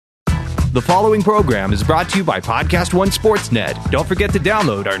The following program is brought to you by Podcast One Sportsnet. Don't forget to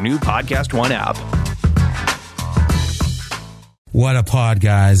download our new Podcast One app. What a pod,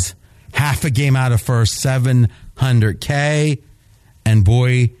 guys. Half a game out of first, $700K. And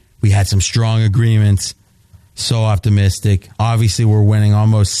boy, we had some strong agreements. So optimistic. Obviously, we're winning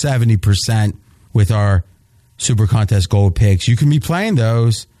almost 70% with our Super Contest Gold picks. You can be playing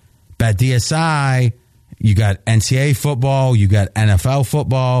those. Bet DSI. You got NCAA football. You got NFL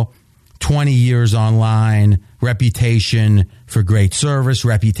football. 20 years online. Reputation for great service.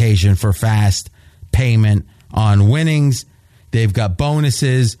 Reputation for fast payment on winnings. They've got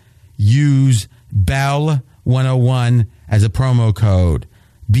bonuses. Use BELL101 as a promo code.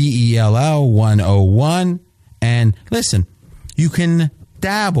 BELL101. And listen, you can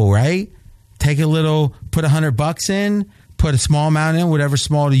dabble, right? Take a little, put $100 in, put a small amount in, whatever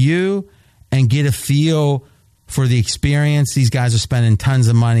small to you, and get a feel for the experience. These guys are spending tons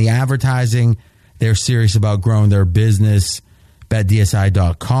of money advertising. They're serious about growing their business.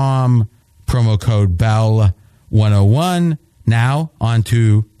 BetDSI.com, promo code BELL101. Now, on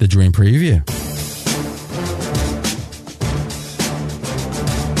to the Dream Preview.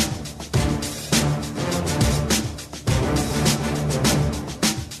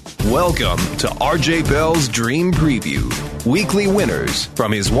 Welcome to RJ Bell's Dream Preview. Weekly winners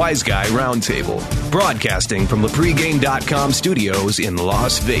from his Wise Guy Roundtable. Broadcasting from the Pregame.com studios in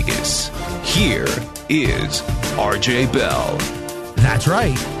Las Vegas. Here is RJ Bell. That's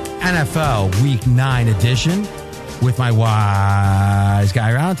right. NFL Week 9 edition with my Wise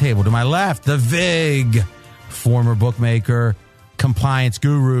Guy Roundtable. To my left, the VIG, former bookmaker, compliance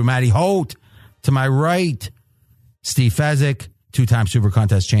guru, Matty Holt. To my right, Steve Fezzik, two-time Super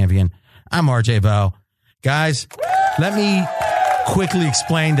Contest champion. I'm RJ Bell. Guys, let me quickly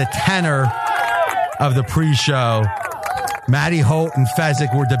explain the tenor of the pre-show. Matty Holt and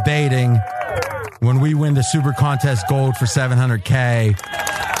Fezzik were debating when we win the Super Contest Gold for $700K,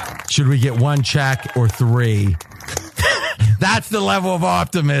 should we get one check or three? That's the level of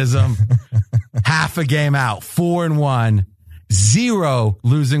optimism. Half a game out, 4-1, 0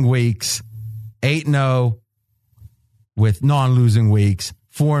 losing weeks, 8-0 with non-losing weeks,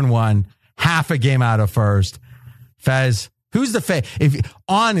 4-1, half a game out of first. Fez, who's the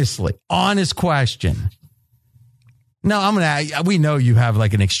honestly, honest question. No, we know you have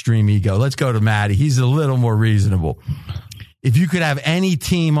like an extreme ego. Let's go to Matty. He's a little more reasonable. If you could have any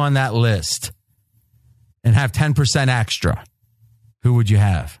team on that list and have 10% extra, who would you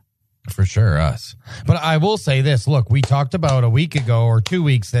have? For sure, us. But I will say this. Look, we talked about a week ago or 2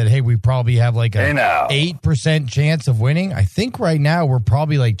 weeks that, hey, we probably have like a 8% chance of winning. I think right now we're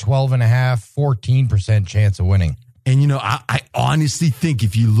probably like 12.5%, 14% chance of winning. And, you know, I honestly think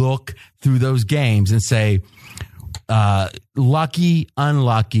if you look through those games and say, lucky,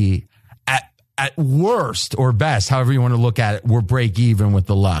 unlucky, at worst or best, however you want to look at it, we're break even with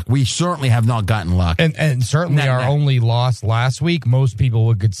the luck. We certainly have not gotten luck. And certainly our only loss last week, most people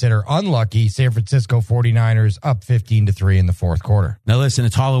would consider unlucky. San Francisco 49ers up 15-3 in the fourth quarter. Now listen,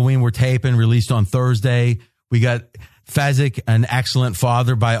 it's Halloween. We're taping, released on Thursday. We got Fezzik, an excellent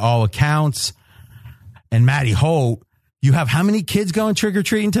father by all accounts. And Matty Holt, you have how many kids going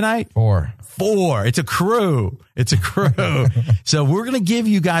trick-or-treating tonight? 4. It's a crew. So we're going to give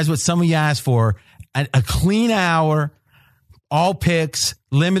you guys what some of you asked for, a clean hour, all picks,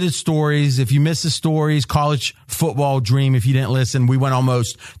 limited stories. If you missed the stories, college football dream, if you didn't listen, we went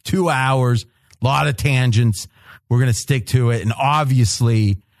almost 2 hours, a lot of tangents. We're going to stick to it. And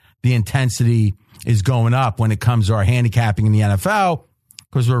obviously the intensity is going up when it comes to our handicapping in the NFL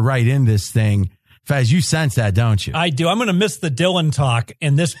because we're right in this thing. Faz, you sense that, don't you? I do. I'm going to miss the Dylan talk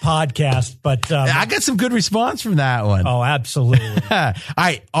in this podcast, but I got some good response from that one. Oh, absolutely. All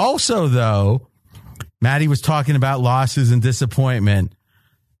right. Also, though, Matty was talking about losses and disappointment.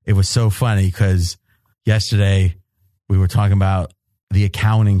 It was so funny because yesterday we were talking about the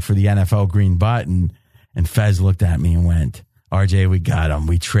accounting for the NFL green button, and Fez looked at me and went, RJ, we got him.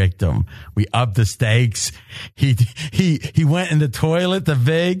 We tricked him. We upped the stakes. He went in the toilet, the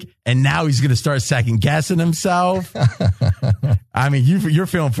VIG, and now he's going to start second guessing himself. I mean, you're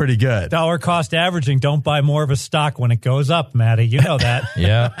feeling pretty good. Dollar cost averaging. Don't buy more of a stock when it goes up, Matty. You know that.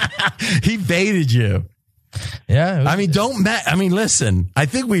 Yeah. He baited you. Yeah. Listen, I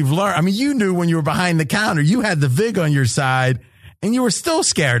think we've learned. You knew when you were behind the counter, you had the VIG on your side, and you were still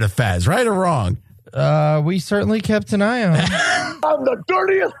scared of Fez, right or wrong? We certainly kept an eye on him. I'm the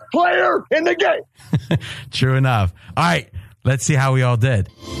dirtiest player in the game. True enough. All right, let's see how we all did.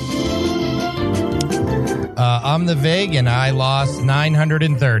 I'm the Vig, and I lost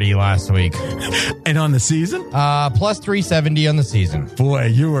 930 last week. And on the season? Plus 370 on the season. Boy,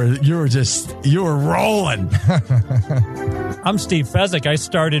 you were rolling. I'm Steve Fezzik. I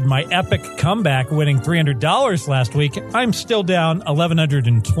started my epic comeback winning $300 last week. I'm still down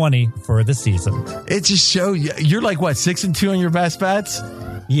 $1,120 for the season. It just shows you're like, what, 6-2 on your best bets?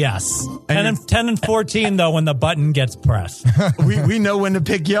 Yes. 10 and 14, though, when the button gets pressed. we know when to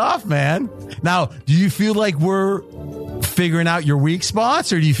pick you off, man. Now, do you feel like we're figuring out your weak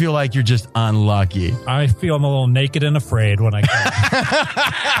spots, or do you feel like you're just unlucky? I feel I'm a little naked and afraid when I go.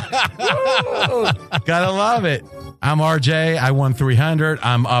 Gotta love it. I'm RJ. I won 300.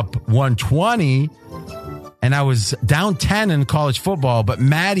 I'm up 120. And I was down 10 in college football, but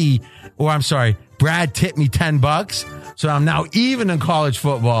Brad tipped me $10. So I'm now even in college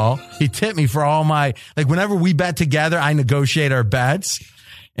football. He tipped me for all my, like, whenever we bet together, I negotiate our bets,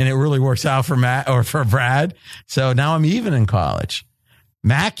 and it really works out for Matt or for Brad. So now I'm even in college.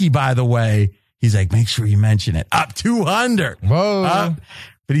 Mackey, by the way, he's like, make sure you mention it. Up 200. Whoa.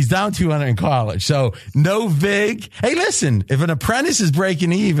 But he's down 200 in college. So no Vig. Hey, listen, if an apprentice is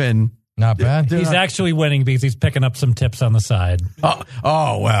breaking even, not bad. He's actually winning because he's picking up some tips on the side.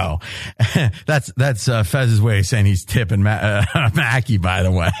 Oh well. That's Fez's way of saying he's tipping Mackey, by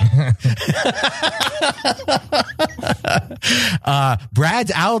the way.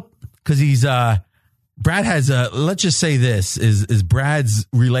 Brad's out because he's Brad has let's just say this is Brad's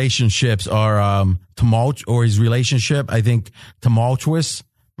relationships are tumultuous, or his relationship, I think, tumultuous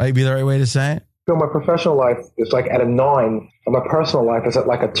might be the right way to say it. So my professional life is like at a 9, and my personal life is at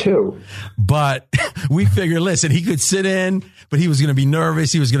like a 2. But we figured, listen, he could sit in, but he was going to be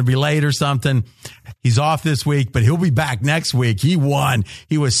nervous. He was going to be late or something. He's off this week, but he'll be back next week. He won.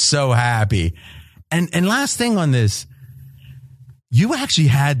 He was so happy. And last thing on this, you actually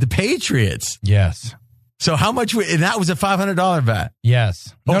had the Patriots. Yes. So how much? And that was a $500 bet.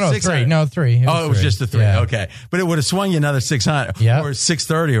 Yes. Oh, three. No, three. It was just a 3. Yeah. Okay, but it would have swung you another 600. Yeah. Or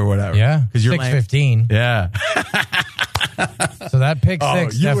 630 or whatever. Yeah. Because you're 615. Yeah. So that pick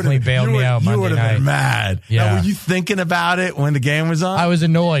six definitely bailed me out Monday night. You would have been mad. Yeah. Now, were you thinking about it when the game was on? I was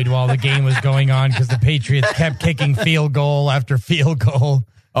annoyed while the game was going on because the Patriots kept kicking field goal after field goal.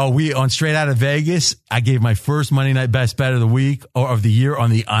 Oh, on Straight Out of Vegas, I gave my first Monday night best bet of the week or of the year on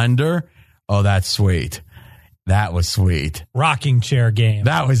the under. Oh, that's sweet. That was sweet. Rocking chair game.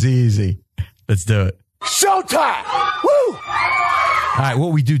 That was easy. Let's do it. Showtime! Woo! All right,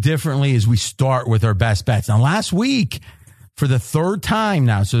 what we do differently is we start with our best bets. Now, last week, for the third time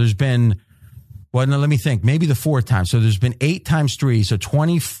now, so there's been, well, no, let me think, maybe the fourth time. So there's been 8 times 3, so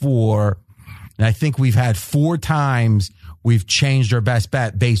 24. And I think we've had 4 times we've changed our best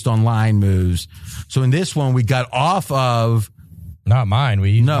bet based on line moves. So in this one, we got off of... Not mine.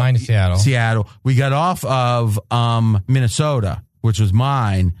 We used mine to Seattle. Seattle. We got off of Minnesota, which was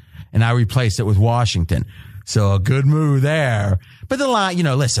mine, and I replaced it with Washington. So a good move there. But the line,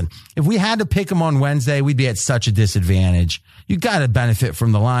 listen, if we had to pick them on Wednesday, we'd be at such a disadvantage. You got to benefit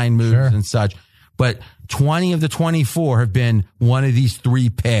from the line moves and such. But 20 of the 24 have been one of these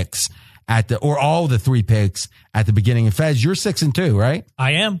 3 picks or all the 3 picks at the beginning of Fez. You're 6-2, right?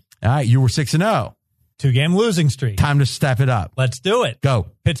 I am. All right. You were 6-0. 2-game losing streak. Time to step it up. Let's do it. Go.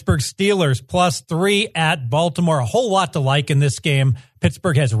 Pittsburgh Steelers +3 at Baltimore. A whole lot to like in this game.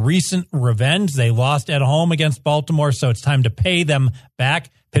 Pittsburgh has recent revenge. They lost at home against Baltimore, so it's time to pay them back.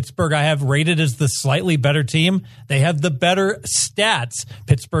 Pittsburgh I have rated as the slightly better team. They have the better stats.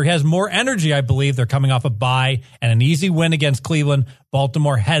 Pittsburgh has more energy, I believe. They're coming off a bye and an easy win against Cleveland.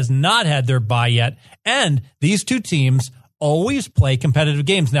 Baltimore has not had their bye yet. And these two teams always play competitive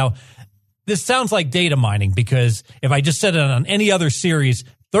games. Now, this sounds like data mining because if I just said it on any other series,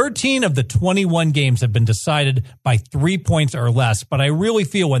 13 of the 21 games have been decided by 3 points or less. But I really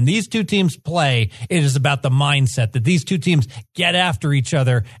feel when these two teams play, it is about the mindset that these two teams get after each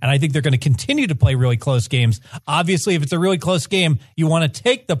other. And I think they're going to continue to play really close games. Obviously, if it's a really close game, you want to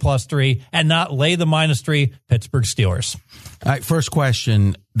take the +3 and not lay the -3. Pittsburgh Steelers. All right, first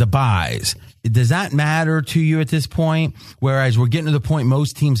question, the buys. Does that matter to you at this point? Whereas we're getting to the point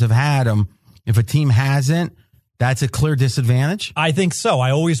most teams have had them. If a team hasn't, that's a clear disadvantage? I think so. I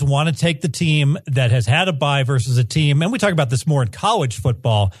always want to take the team that has had a bye versus a team, and we talk about this more in college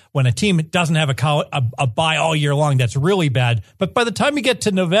football, when a team doesn't have a bye all year long, that's really bad. But by the time you get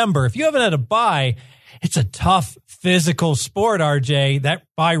to November, if you haven't had a bye, it's a tough physical sport, RJ. That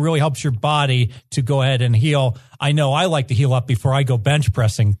bye really helps your body to go ahead and heal. I know I like to heal up before I go bench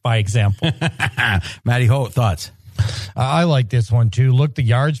pressing, by example. Matty Holt, thoughts? I like this one too. Look, the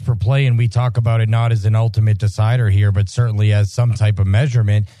yards per play, and we talk about it not as an ultimate decider here, but certainly as some type of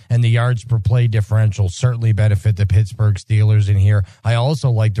measurement. And the yards per play differential certainly benefit the Pittsburgh Steelers in here. I also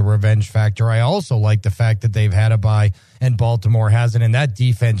like the revenge factor. I also like the fact that they've had a bye and Baltimore hasn't. And that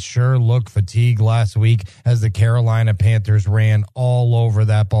defense sure looked fatigued last week as the Carolina Panthers ran all over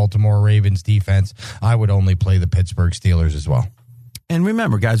that Baltimore Ravens defense. I would only play the Pittsburgh Steelers as well. And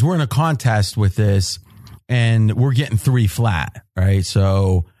remember, guys, we're in a contest with this. And we're getting 3 flat, right?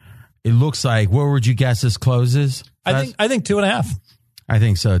 So it looks like, where would you guess this closes? I think 2.5. I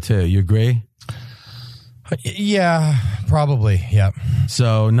think so too. You agree? Yeah, probably. Yeah.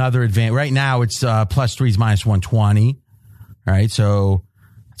 So another advantage. Right now it's +3s -120. Right. So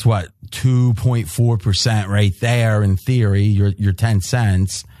it's what, 2.4% right there in theory. Your 10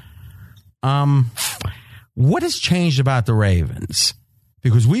 cents. What has changed about the Ravens?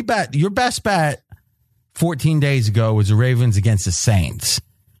 Because we bet your best bet 14 days ago was the Ravens against the Saints.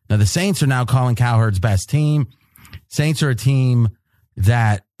 Now, the Saints are now Colin Cowherd's best team. Saints are a team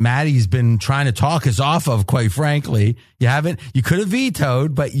that Maddie's been trying to talk us off of, quite frankly. You could have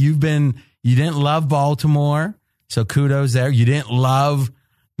vetoed, but you didn't love Baltimore. So kudos there. You didn't love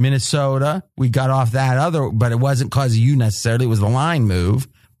Minnesota. We got off that but it wasn't because of you necessarily. It was the line move.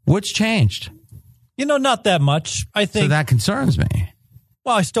 What's changed? Not that much. I think. So that concerns me.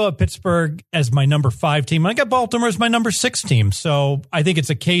 Well, I still have Pittsburgh as my number 5 team. I got Baltimore as my number 6 team. So I think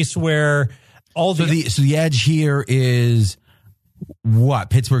it's a case where so the edge here is what?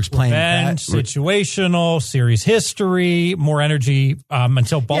 Pittsburgh's playing revenge, situational, series history, more energy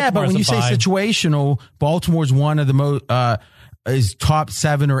until Baltimore. Yeah, but when you say situational, Baltimore's one of the most is top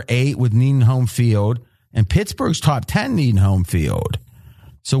 7 or 8 with needing home field, and Pittsburgh's top 10 needing home field.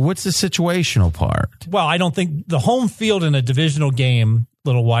 So what's the situational part? Well, I don't think the home field in a divisional game,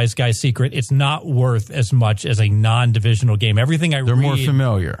 little wise guy secret, it's not worth as much as a non-divisional game. Everything they're more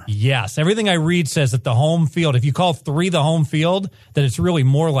familiar. Yes. Everything I read says that the home field, if you call 3 the home field, that it's really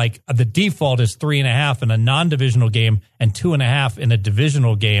more like the default is 3.5 in a non-divisional game and 2.5 in a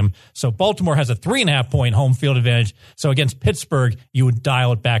divisional game. So Baltimore has a 3.5 point home field advantage. So against Pittsburgh, you would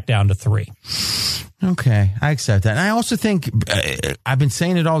dial it back down to 3. Okay, I accept that. And I also think I've been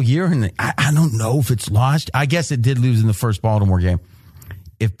saying it all year, and I don't know if it's lost. I guess it did lose in the first Baltimore game.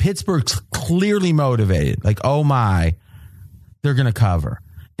 If Pittsburgh's clearly motivated, like, oh my, they're going to cover.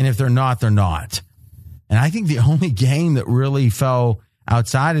 And if they're not, they're not. And I think the only game that really fell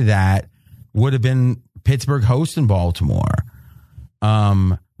outside of that would have been Pittsburgh hosting Baltimore.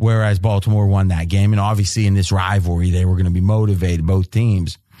 Whereas Baltimore won that game. And obviously in this rivalry, they were going to be motivated, both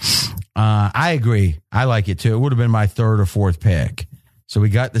teams. I agree. I like it too. It would have been my 3rd or 4th pick. So we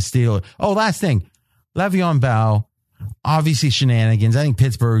got the Steelers. Oh, last thing. Le'Veon Bell, obviously shenanigans. I think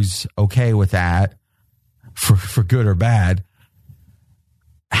Pittsburgh's okay with that for good or bad.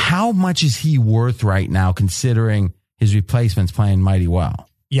 How much is he worth right now considering his replacement's playing mighty well?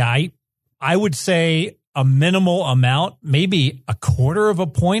 Yeah, I would say a minimal amount, maybe a 1/4 of a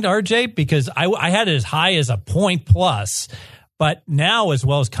point, RJ, because I had it as high as a point plus. But now, as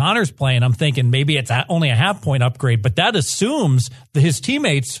well as Connor's playing, I'm thinking maybe it's only a 0.5 point upgrade. But that assumes that his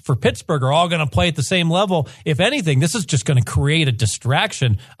teammates for Pittsburgh are all going to play at the same level. If anything, this is just going to create a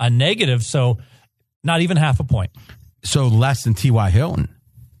distraction, a negative. So not even 0.5 point. So less than T.Y. Hilton.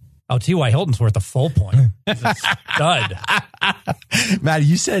 Oh, T.Y. Hilton's worth a full point. He's a stud. Matt,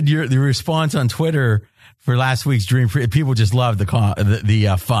 you said the response on Twitter for last week's Dream Free, people just loved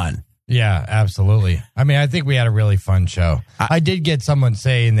the fun. Yeah, absolutely. I mean, I think we had a really fun show. I did get someone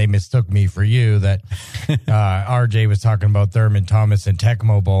saying they mistook me for you, that RJ was talking about Thurman Thomas and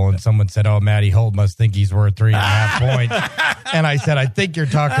Tecmo Bowl, and someone said, oh, Matty Holt must think he's worth 3.5 points. And I said, I think you're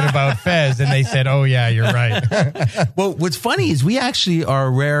talking about Fez. And they said, oh, yeah, you're right. Well, what's funny is we actually are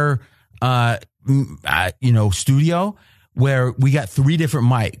a rare, studio where we got 3 different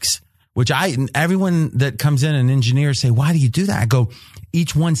mics, which everyone that comes in and engineers say, why do you do that? I go,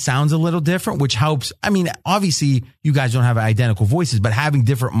 each one sounds a little different, which helps. I mean, obviously you guys don't have identical voices, but having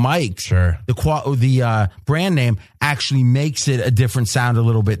different mics, sure, the brand name actually makes it a different sound a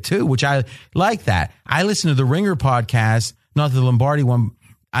little bit too, which I like that. I listen to the Ringer podcast, not the Lombardi one.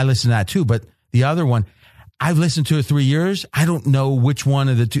 I listen to that too, but the other one, I've listened to it 3 years. I don't know which one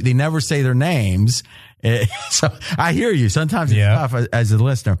of the two. They never say their names. So I hear you. Sometimes it's tough as a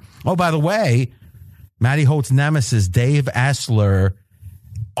listener. Oh, by the way, Matty Holt's nemesis, Dave Essler,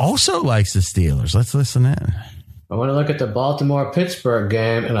 also likes the Steelers. Let's listen in. I want to look at the Baltimore-Pittsburgh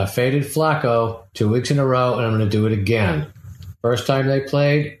game, and I faded Flacco 2 weeks in a row, and I'm going to do it again. First time they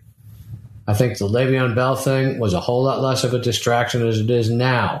played, I think the Le'Veon Bell thing was a whole lot less of a distraction as it is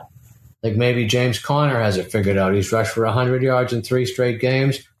now. like maybe James Conner has it figured out. He's rushed for 100 yards in 3 straight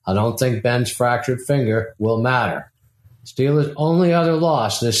games. I don't think Ben's fractured finger will matter. Steelers' only other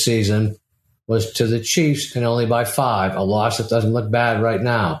loss this season was to the Chiefs, and only by 5, a loss that doesn't look bad right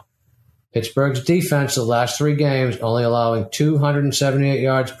now. Pittsburgh's defense the last 3 games, only allowing 278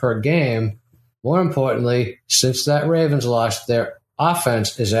 yards per game. More importantly, since that Ravens loss, their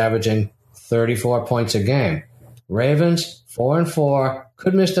offense is averaging 34 points a game. Ravens, 4-4,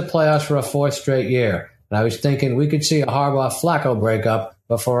 could miss the playoffs for a 4th straight year. And I was thinking we could see a Harbaugh-Flacco breakup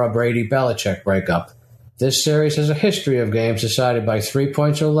before a Brady-Belichick breakup. This series has a history of games decided by 3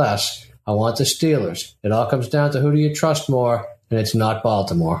 points or less. I want the Steelers. It all comes down to who do you trust more, and it's not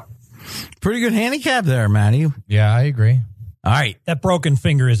Baltimore. Pretty good handicap there, Matty. Yeah, I agree. All right. That broken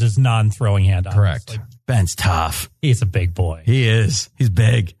finger is his non-throwing hand. Correct. Obviously. Ben's tough. He's a big boy. He is. He's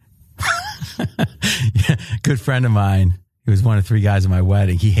big. Yeah, good friend of mine. He was one of 3 guys at my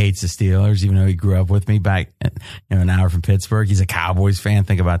wedding. He hates the Steelers, even though he grew up with me back, an hour from Pittsburgh. He's a Cowboys fan.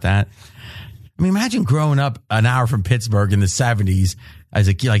 Think about that. I mean, imagine growing up an hour from Pittsburgh in the 70s as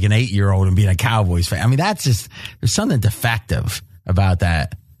like an 8-year-old and being a Cowboys fan. I mean, that's just, there's something defective about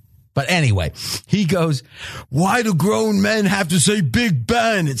that. But anyway, he goes, why do grown men have to say Big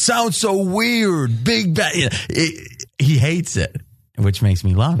Ben? It sounds so weird. Big Ben. He hates it, which makes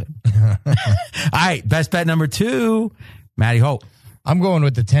me love it. All right, best bet number 2, Matty Hope. I'm going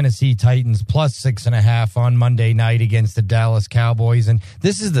with the Tennessee Titans plus 6.5 on Monday night against the Dallas Cowboys. And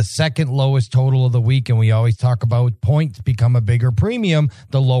this is the second lowest total of the week. And we always talk about points become a bigger premium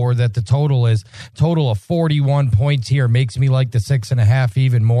the lower that the total is. Total of 41 points here makes me like the 6.5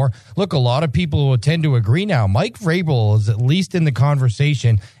 even more. Look, a lot of people will tend to agree now. Mike Vrabel is at least in the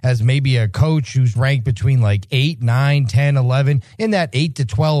conversation as maybe a coach who's ranked between like 8, 9, 10, 11, in that 8 to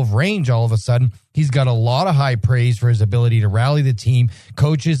 12 range all of a sudden. He's got a lot of high praise for his ability to rally the team,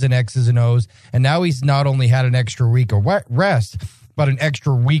 coaches and X's and O's, and now he's not only had an extra week of rest, but an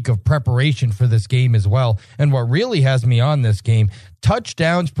extra week of preparation for this game as well. And what really has me on this game,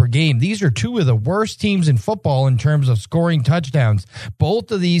 touchdowns per game. These are 2 of the worst teams in football in terms of scoring touchdowns. Both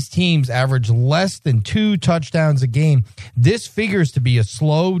of these teams average less than 2 touchdowns a game. This figures to be a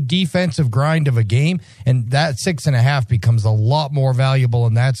slow defensive grind of a game, and that 6.5 becomes a lot more valuable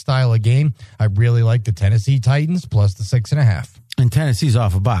in that style of game. I really like the Tennessee Titans plus the 6.5. And Tennessee's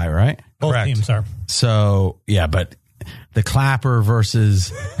off a bye, right? Both Correct. teams are. So, yeah, but the Clapper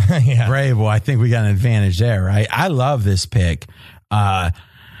versus Vrabel, I think we got an advantage there, right? I love this pick.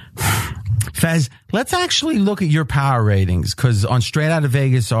 Fez, let's actually look at your power ratings, because on Straight Out of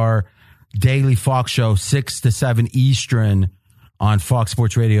Vegas, our daily Fox show, 6 to 7 Eastern on Fox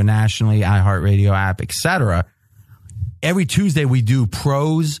Sports Radio nationally, iHeartRadio app, etc. Every Tuesday we do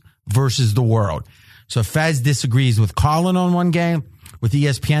pros versus the world. So Fez disagrees with Colin on one game, with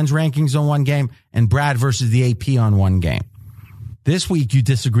ESPN's rankings on one game, and Brad versus the AP on one game. This week, you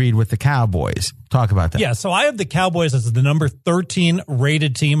disagreed with the Cowboys. Talk about that. Yeah, so I have the Cowboys as the number 13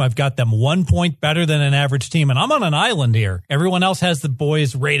 rated team. I've got them 1 point better than an average team, and I'm on an island here. Everyone else has the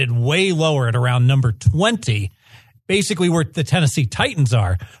boys rated way lower at around number 20. Basically where the Tennessee Titans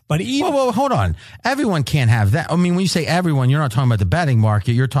are. But even Whoa, hold on. Everyone can't have that. I mean, when you say everyone, you're not talking about the betting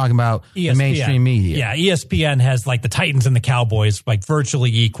market. You're talking about ESPN. The mainstream media. Yeah, ESPN has like the Titans and the Cowboys like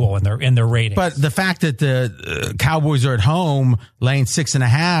virtually equal in their ratings. But the fact that the Cowboys are at home laying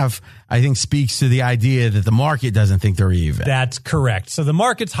 6.5, I think speaks to the idea that the market doesn't think they're even. That's correct. So the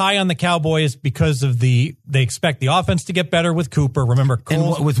market's high on the Cowboys because of they expect the offense to get better with Cooper. Remember,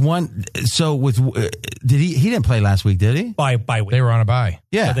 Coles, and with one, so with did he didn't play last week, did he? by week. They were on a bye.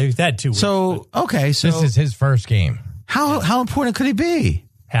 Yeah, So they've had 2 weeks. So okay, so This is his first game. how important could he be?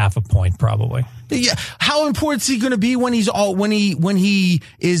 half a point probably. Yeah, how important is he going to be when he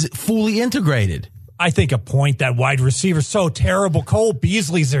is fully integrated? I think a point. That wide receiver so terrible. Cole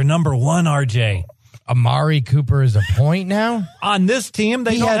Beasley's their number 1, RJ. Amari Cooper is a point now? On this team,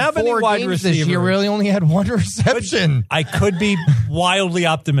 they He don't had have any 4 wide games receivers. this year, really only had 1 reception. I could be wildly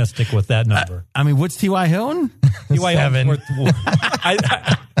optimistic with that number. I mean, what's T.Y. Hilton? T.Y. Seven.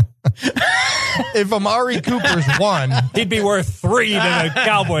 If Amari Cooper's 1, he'd be worth 3 to the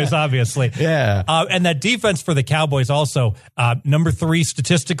Cowboys, obviously. Yeah. And that defense for the Cowboys also, number 3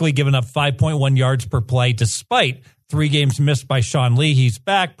 statistically, giving up 5.1 yards per play, despite 3 games missed by Sean Lee. He's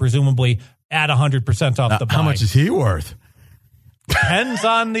back, presumably at 100% off the bye. How much is he worth? Depends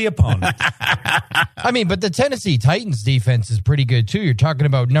on the opponent. I mean, but the Tennessee Titans defense is pretty good, too. You're talking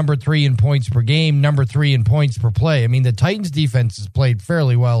about number 3 in points per game, number 3 in points per play. I mean, the Titans defense has played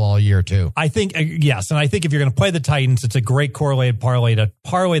fairly well all year, too. I think, yes, and I think if you're going to play the Titans, it's a great correlated parlay to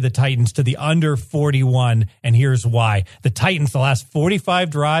parlay the Titans to the under 41, and here's why. The Titans, the last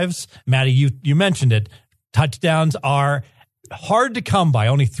 45 drives, Matty, you mentioned it, touchdowns are hard to come by.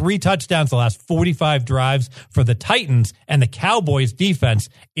 Only 3 touchdowns the last 45 drives for the Titans, and the Cowboys defense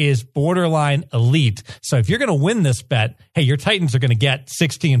is borderline elite. So if you're going to win this bet, hey, your Titans are going to get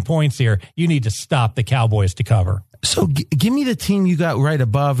 16 points here. You need to stop the Cowboys to cover. So give me the team you got right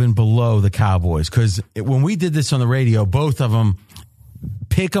above and below the Cowboys, because when we did this on the radio, both of them,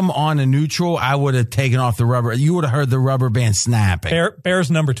 pick them on a neutral, I would have taken off the rubber. You would have heard the rubber band snapping.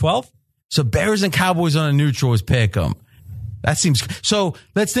 Bears number 12? So Bears and Cowboys on a neutral is pick them. That seems so.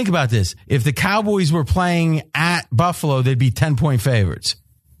 Let's think about this. If the Cowboys were playing at Buffalo, they'd be 10-point favorites.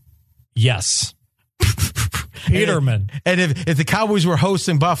 Yes. Peterman. And if the Cowboys were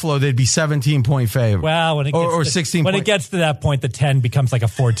hosting Buffalo, they'd be 17-point favorites. Well, when it gets or 16. When it gets to that point, the 10 becomes like a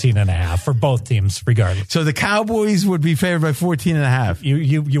 14.5 for both teams, regardless. So the Cowboys would be favored by 14.5.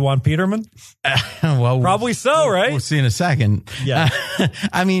 You want Peterman? Well, probably so, right? We'll see in a second. Yeah.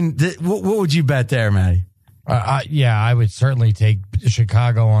 I mean, what would you bet there, Matty? Yeah, I would certainly take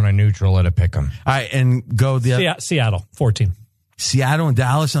Chicago on a neutral at a pick'em. All right, and go the Seattle 14. Seattle and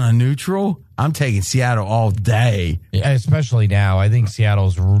Dallas on a neutral? I'm taking Seattle all day. Yeah, especially now. I think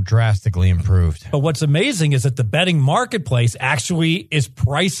Seattle's drastically improved. But what's amazing is that the betting marketplace actually is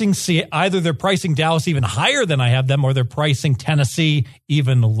pricing either they're pricing Dallas even higher than I have them, or they're pricing Tennessee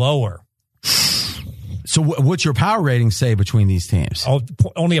even lower. So what's your power rating say between these teams?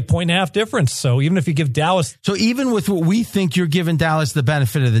 Only a 1.5 difference. So even if you give Dallas... So even with what we think you're giving Dallas the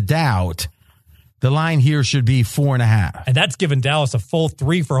benefit of the doubt, the line here should be 4.5. And that's given Dallas a full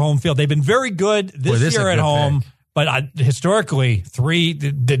 3 for home field. They've been very good this year at home. Pick. But historically, 3,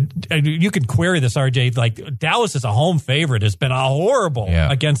 you can query this, RJ. Like, Dallas as a home favorite has been horrible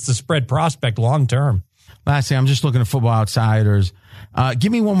against the spread prospect long term. Last thing, I'm just looking at Football Outsiders.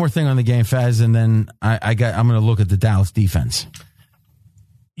 Give me one more thing on the game, Fez, and then I'm going to look at the Dallas defense.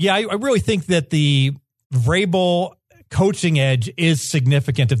 Yeah, I really think that the Vrabel coaching edge is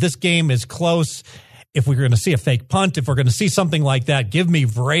significant. If this game is close, if we're going to see a fake punt, if we're going to see something like that, give me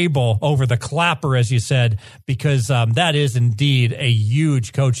Vrabel over the Clapper, as you said, because that is indeed a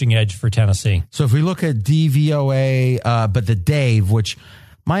huge coaching edge for Tennessee. So if we look at DVOA, but the Dave, which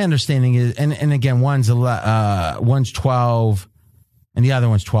my understanding is, and again, one's 12 and the other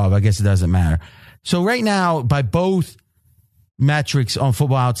one's 12. I guess it doesn't matter. So right now, by both metrics on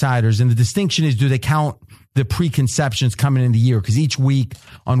Football Outsiders, and the distinction is, do they count the preconceptions coming in the year? Because each week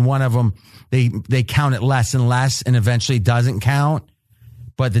on one of them, they count it less and less, and eventually it doesn't count.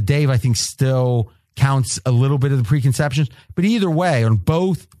 But the Dave, I think, still counts a little bit of the preconceptions. But either way, on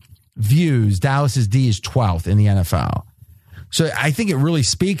both views, Dallas's D is 12th in the NFL. So I think it really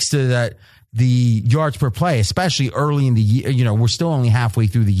speaks to that the yards per play, especially early in the year. You know, we're still only halfway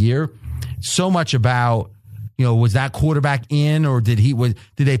through the year. So much about, was that quarterback in, or did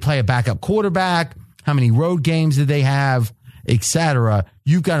they play a backup quarterback? How many road games did they have, et cetera?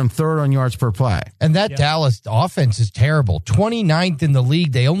 You've got them third on yards per play. And that Dallas offense is terrible. 29th in the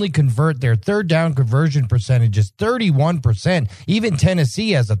league. They only convert their third down conversion percentage is 31%. Even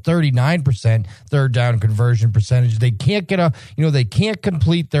Tennessee has a 39% third down conversion percentage. They can't they can't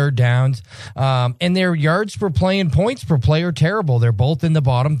complete third downs. And their yards per play and points per play are terrible. They're both in the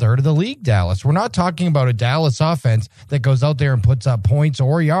bottom third of the league, Dallas. We're not talking about a Dallas offense that goes out there and puts up points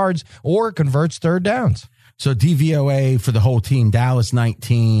or yards or converts third downs. So DVOA for the whole team, Dallas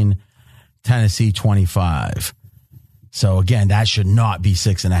 19, Tennessee 25. So again, that should not be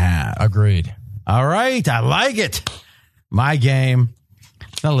 6.5. Agreed. All right. I like it. My game.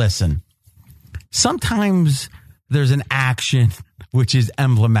 Now listen, sometimes there's an action which is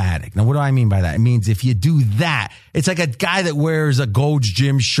emblematic. Now, what do I mean by that? It means if you do that, it's like a guy that wears a Gold's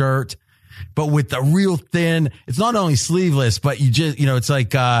Gym shirt, but with the real thin, it's not only sleeveless, but you just, it's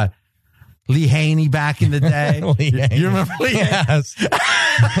like, Lee Haney back in the day. You remember Lee? Yes.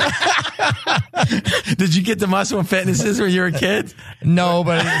 Did you get the Muscle and Fitnesses when you were a kid? No,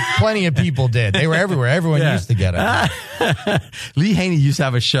 but plenty of people did. They were everywhere. Everyone used to get them. Lee Haney used to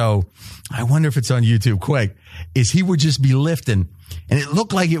have a show. I wonder if it's on YouTube. Quick. He would just be lifting, and it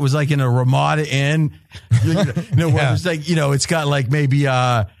looked like it was like in a Ramada Inn. Where it's like, it's got like maybe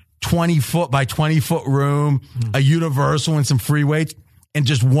a 20-foot by 20-foot room, a universal, and some free weights. And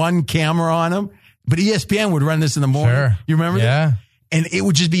just one camera on him. But ESPN would run this in the morning. Sure. You remember that? Yeah. And it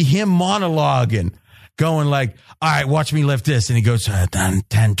would just be him monologuing. going like, all right, watch me lift this. And he goes,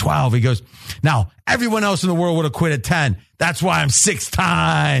 10, 12. He goes, now, everyone else in the world would have quit at 10. That's why I'm 6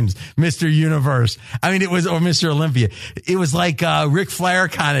 times Mr. Universe. I mean, or Mr. Olympia. It was like Ric Flair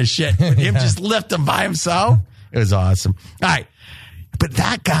kind of shit. Him just lift him by himself. It was awesome. All right. But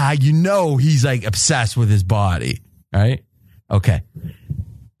that guy, he's like obsessed with his body. Right? Okay.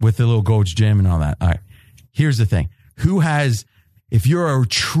 With the little Gold's Gym and all that. All right. Here's the thing. If you're a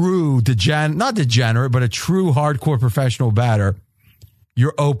true not degenerate, but a true hardcore professional batter,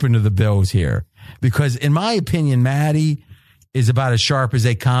 you're open to the Bills here. Because in my opinion, Matty is about as sharp as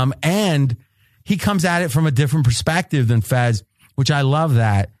they come. And he comes at it from a different perspective than Fez, which I love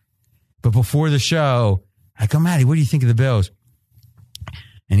that. But before the show, I go, Matty, what do you think of the Bills?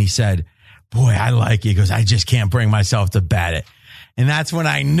 And he said, boy, I like it. He goes, I just can't bring myself to bet it. And that's when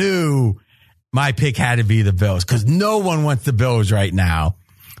I knew my pick had to be the Bills, because no one wants the Bills right now,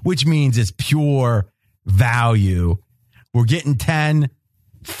 which means it's pure value. We're getting 10.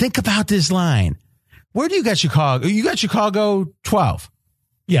 Think about this line. Where do you got Chicago? You got Chicago 12.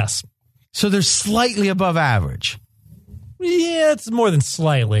 Yes. So they're slightly above average. Yeah, it's more than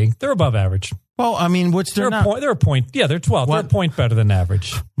slightly. They're above average. Well, I mean, what's their point? They're a point. Yeah, they're 12. They're a point better than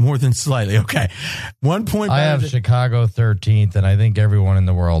average. More than slightly. Okay. 1 point better. I have Chicago 13th, and I think everyone in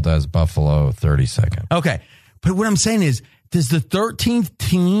the world has Buffalo 32nd. Okay. But what I'm saying is, does the 13th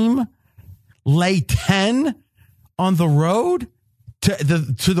team lay 10 on the road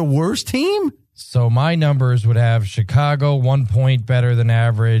to the worst team? So my numbers would have Chicago 1 point better than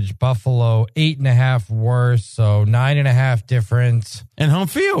average, Buffalo 8.5 worse, so 9.5 difference. And home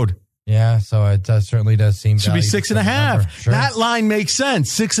field. Yeah, so it certainly does seem should be 6.5. Sure. That line makes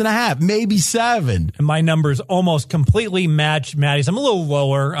sense. 6.5, maybe 7. And my numbers almost completely match Maddie's. I'm a little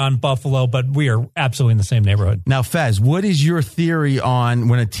lower on Buffalo, but we are absolutely in the same neighborhood. Now, Fez, what is your theory on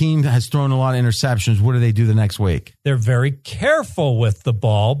when a team has thrown a lot of interceptions? What do they do the next week? They're very careful with the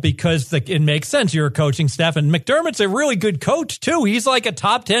ball because it makes sense. You're a coaching staff, and McDermott's a really good coach too. He's like a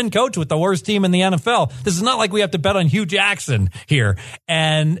top 10 coach with the worst team in the NFL. This is not like we have to bet on Hugh Jackson here,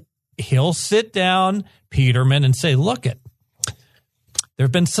 and he'll sit down Peterman and say, look it, there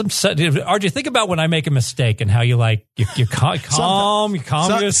have been some, RJ, think about when I make a mistake and how you calm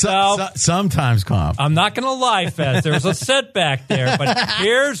yourself. Sometimes calm. I'm not going to lie, Fez. There's a setback there, but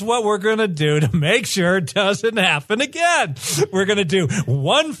here's what we're going to do to make sure it doesn't happen again. We're going to do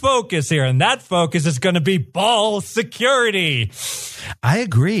one focus here, and that focus is going to be ball security. I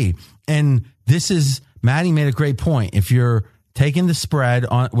agree. And Maddie made a great point. If you're taking the spread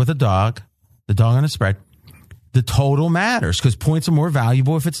with the dog on a spread, the total matters because points are more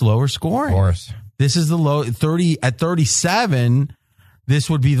valuable if it's lower scoring. Of course. This is the low 30 at 37. This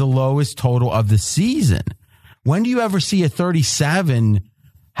would be the lowest total of the season. When do you ever see a 37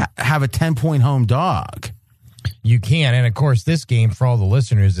 have a 10-point home dog? You can. And of course, this game for all the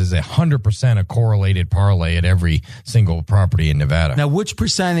listeners is 100% a correlated parlay at every single property in Nevada. Now, which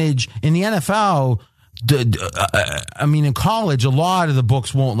percentage in the NFL? In college, a lot of the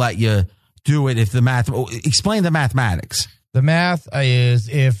books won't let you do it if the math. Explain the mathematics. The math is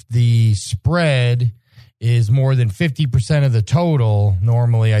if the spread is more than 50% of the total,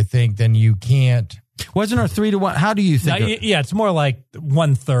 normally, I think, then you can't. Wasn't our 3-1? How do you think? Yeah, it's more like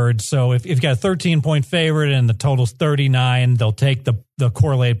 1/3. So if you've got a 13-point favorite and the total's 39, they'll take the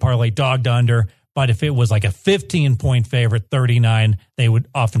correlated parlay dogged under. But if it was like a 15-point favorite, 39, they would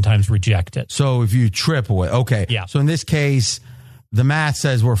oftentimes reject it. So if you triple it, okay. Yeah. So in this case, the math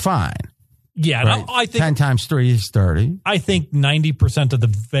says we're fine. Yeah, right? I think 10 times 3 is 30. I think 90% of the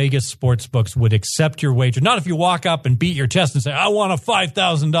Vegas sports books would accept your wager. Not if you walk up and beat your chest and say, I want a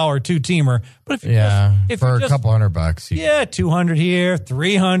 $5,000 two-teamer. But if for a couple $100. Yeah, 200 here,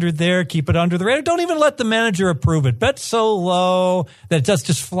 300 there, keep it under the radar. Don't even let the manager approve it. Bet so low that it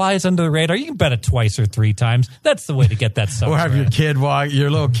just flies under the radar. You can bet it twice or 3 times. That's the way to get that stuff. Or have your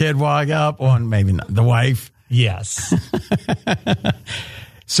little kid walk up on maybe not the wife. Yes.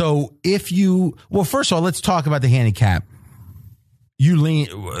 So first of all, let's talk about the handicap. Would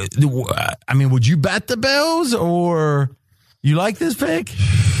you bet the Bills or you like this pick?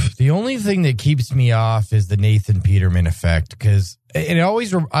 The only thing that keeps me off is the Nathan Peterman effect because I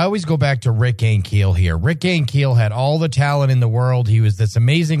always go back to Rick Ankiel here. Rick Ankiel had all the talent in the world. He was this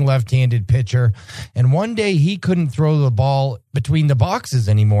amazing left-handed pitcher. And one day he couldn't throw the ball between the boxes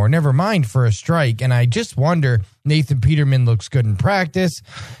anymore, never mind for a strike. And I just wonder, Nathan Peterman looks good in practice.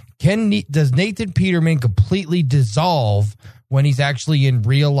 Does Nathan Peterman completely dissolve when he's actually in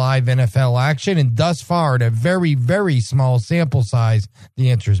real live NFL action? And thus far, at a very, very small sample size,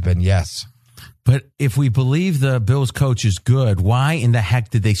 the answer has been yes. But if we believe the Bills coach is good, why in the heck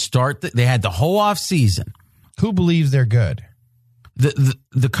did they start? They had the whole offseason. Who believes they're good?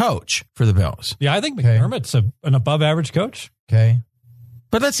 The coach for the Bills. Yeah, I think McDermott's an above-average coach. Okay.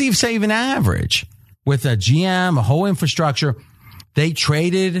 But let's say even average. With a GM, a whole infrastructure, they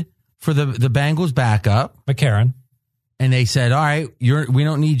traded for the Bengals backup. McCarron. And they said, all right, we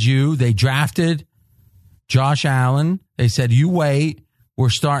don't need you. They drafted Josh Allen. They said, you wait. We're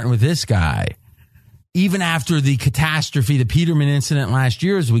starting with this guy. Even after the catastrophe, the Peterman incident last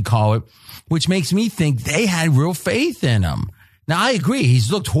year, as we call it, which makes me think they had real faith in him. Now, I agree.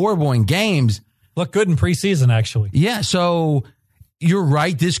 He's looked horrible in games. Looked good in preseason, actually. Yeah, so you're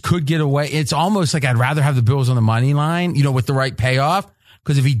right. This could get away. It's almost like I'd rather have the Bills on the money line, with the right payoff.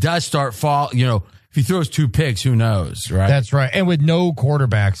 Because if he does start if he throws 2 picks, who knows, right? That's right. And with no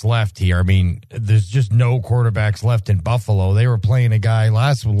quarterbacks left here, I mean, there's just no quarterbacks left in Buffalo. They were playing a guy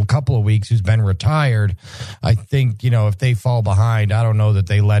last couple of weeks who's been retired. I think, if they fall behind, I don't know that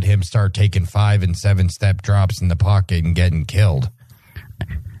they let him start taking 5 and 7 step drops in the pocket and getting killed.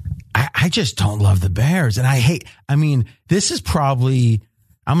 I just don't love the Bears. And this is probably,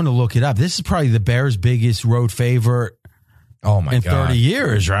 I'm going to look it up. This is probably the Bears' biggest road favorite in 30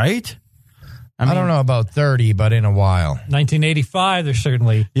 years, right? I don't know about 30, but in a while. 1985, they're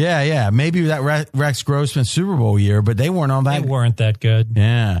certainly. Yeah. Maybe that Rex Grossman Super Bowl year, but they weren't all that. They weren't that good.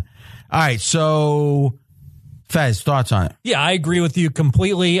 Yeah. All right. So, Fez, thoughts on it? Yeah, I agree with you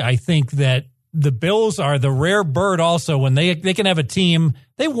completely. I think that the Bills are the rare bird also when they can have a team.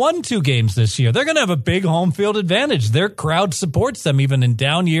 They won 2 games this year. They're going to have a big home field advantage. Their crowd supports them even in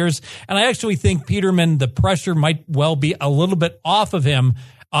down years. And I actually think Peterman, the pressure might well be a little bit off of him,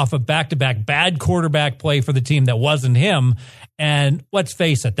 off of back-to-back bad quarterback play for the team that wasn't him. And let's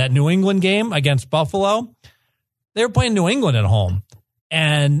face it, that New England game against Buffalo, they were playing New England at home.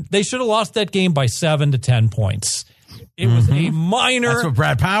 And they should have lost that game by 7 to 10 points. It was a minor. That's what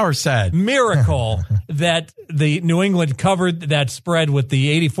Brad Powers said. Miracle that the New England covered that spread with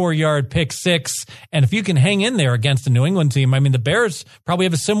the 84-yard pick 6. And if you can hang in there against the New England team, the Bears probably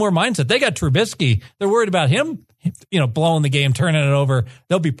have a similar mindset. They got Trubisky. They're worried about him, blowing the game, turning it over.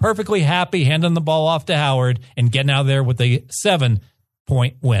 They'll be perfectly happy handing the ball off to Howard and getting out there with a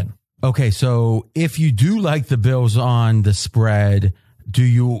 7-point win. Okay, so if you do like the Bills on the spread, do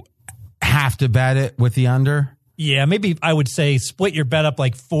you have to bet it with the under? Yeah, maybe I would say split your bet up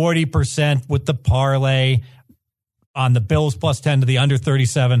like 40% with the parlay on the Bills plus 10 to the under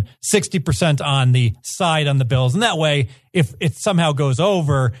 37, 60% on the side on the Bills. And that way, if it somehow goes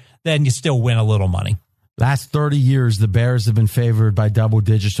over, then you still win a little money. Last 30 years, the Bears have been favored by double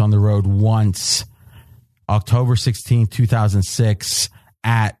digits on the road once. October 16, 2006,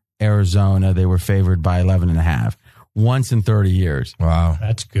 at Arizona, they were favored by 11.5. Once in 30 years. Wow.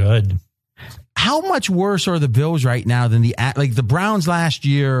 That's good. How much worse are the Bills right now than the Browns last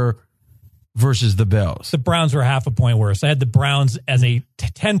year versus the Bills? The Browns were half a point worse. I had the Browns as a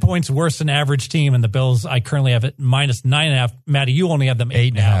 10 points worse than average team, and the Bills I currently have at minus 9.5. Matty, you only have them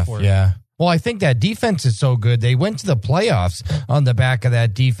 8.5. Yeah. Well, I think that defense is so good. They went to the playoffs on the back of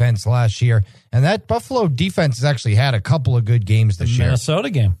that defense last year, and that Buffalo defense has actually had a couple of good games this year.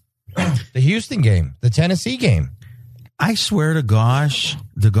 Minnesota game. The Houston game. The Tennessee game. I swear to God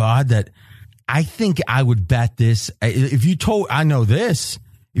that I think I would bet this. If you I know this.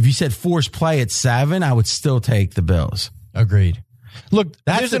 If you said force play at 7, I would still take the Bills. Agreed. Look,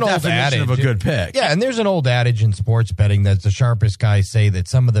 that's the definition of a good pick. Yeah, and there's an old adage in sports betting that the sharpest guys say that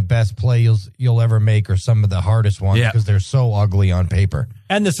some of the best plays you'll ever make are some of the hardest ones because they're so ugly on paper.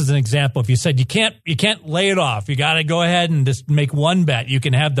 And this is an example. If you said you can't lay it off, you got to go ahead and just make one bet. You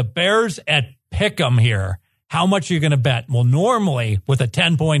can have the Bears at pick'em here. How much are you going to bet? Well, normally with a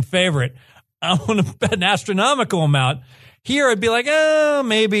 10-point favorite, I want to bet an astronomical amount. Here, I'd be like,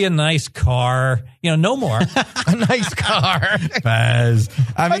 maybe a nice car. No more. A nice car. Baz.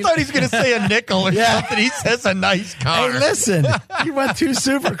 I thought he was going to say a nickel or something. He says a nice car. Hey, listen, you won 2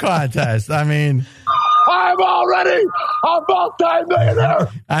 super contests. I'm already a multi-millionaire.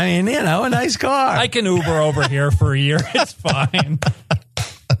 A nice car. I can Uber over here for a year. It's fine.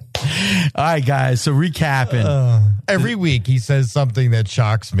 All right, guys. So recapping. Every week he says something that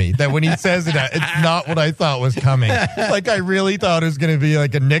shocks me. That when he says it, it's not what I thought was coming. Like I really thought it was going to be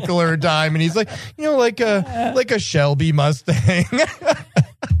like a nickel or a dime, and he's like, like a Shelby Mustang.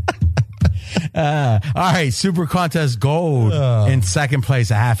 All right, Super Contest Gold in second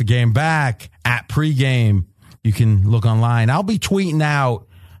place, a half a game back at pregame. You can look online. I'll be tweeting out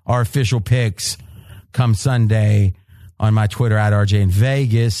our official picks come Sunday on my Twitter at RJ in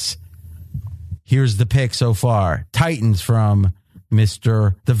Vegas. Here's the pick so far. Titans from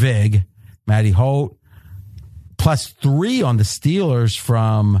Mr. The Vig. Matty Holt. +3 on the Steelers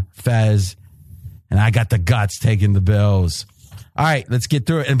from Fez. And I got the guts taking the Bills. All right, let's get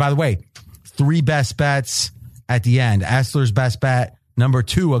through it. And by the way, 3 best bets at the end. Essler's best bet. Number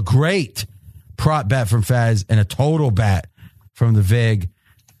 2, a great prop bet from Fez and a total bet from the Vig.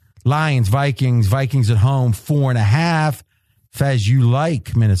 Lions, Vikings at home, 4.5. Fez, you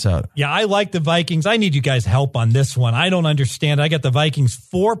like Minnesota. Yeah, I like the Vikings. I need you guys' help on this one. I don't understand. I got the Vikings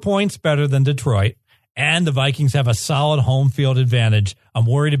 4 points better than Detroit, and the Vikings have a solid home field advantage. I'm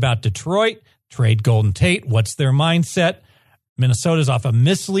worried about Detroit. Trade Golden Tate. What's their mindset? Minnesota's off a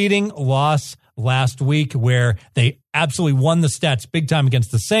misleading loss last week where they absolutely won the stats big time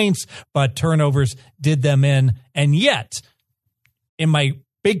against the Saints, but turnovers did them in. And yet, in my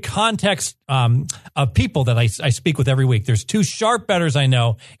big context of people that I speak with every week, there's 2 sharp bettors I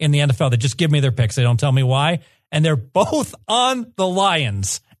know in the NFL that just give me their picks. They don't tell me why. And they're both on the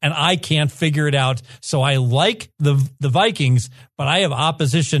Lions, and I can't figure it out. So I like the Vikings, but I have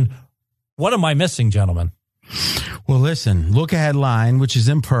opposition. What am I missing, gentlemen? Well, listen, look ahead line, which is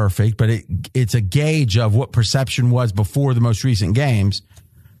imperfect, but it's a gauge of what perception was before the most recent games,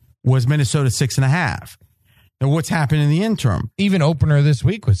 was Minnesota 6.5. And what's happened in the interim? Even opener this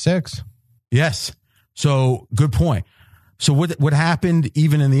week was 6. Yes. So good point. So what happened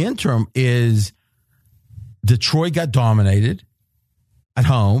even in the interim is Detroit got dominated at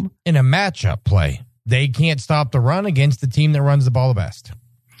home. In a matchup play. They can't stop the run against the team that runs the ball the best.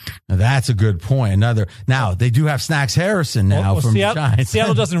 Now, that's a good point. Now, they do have Snacks Harrison now from Seattle, Giants.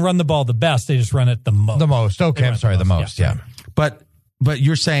 Seattle doesn't run the ball the best. They just run it the most. The most. Okay, I'm sorry, the most, yeah. But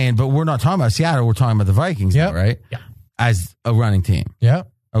you're saying, but we're not talking about Seattle. We're talking about the Vikings, now, right? Yeah. As a running team. Yeah.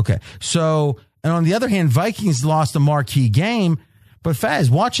 Okay. So, and on the other hand, Vikings lost a marquee game. But Faz,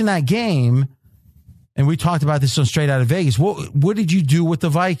 watching that game, and we talked about this on Straight Out of Vegas, what did you do with the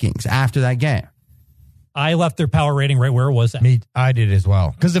Vikings after that game? I left their power rating right where it was at. I did as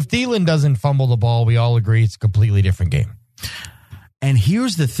well. Because if Thielen doesn't fumble the ball, we all agree it's a completely different game. And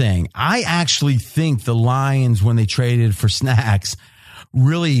here's the thing. I actually think the Lions, when they traded for Snacks,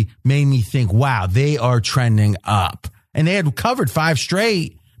 really made me think, wow, they are trending up. And they had covered 5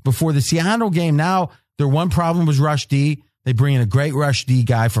 straight before the Seattle game. Now, their one problem was Rush D. They bring in a great Rush D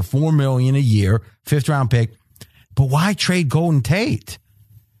guy for $4 million a year, 5th-round pick. But why trade Golden Tate?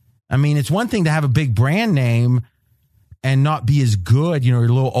 I mean, it's one thing to have a big brand name and not be as good, you're a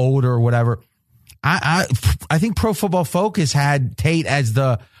little older or whatever. I think Pro Football Focus had Tate as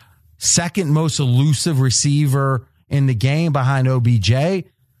the second most elusive receiver in the game behind OBJ.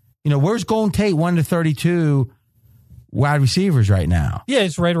 Where's Golden Tate 1-32 wide receivers right now? Yeah,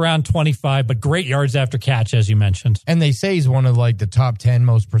 it's right around 25, but great yards after catch, as you mentioned. And they say he's one of the top 10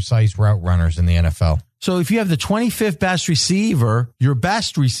 most precise route runners in the NFL. So if you have the 25th best receiver, your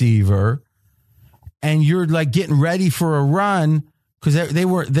best receiver, and you're getting ready for a run because they're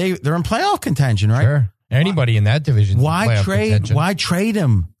in playoff contention, right? Sure. Anybody in that division. Why trade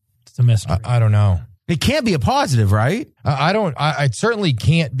him? It's a mystery. I don't know. It can't be a positive, right? I certainly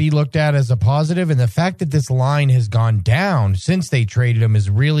can't be looked at as a positive. And the fact that this line has gone down since they traded him is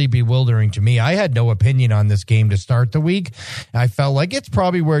really bewildering to me. I had no opinion on this game to start the week. I felt like it's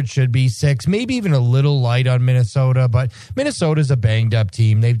probably where it should be, 6, maybe even a little light on Minnesota, but Minnesota's a banged up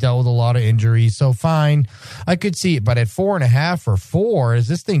team. They've dealt with a lot of injuries, so fine. I could see it, but at 4.5 or 4, as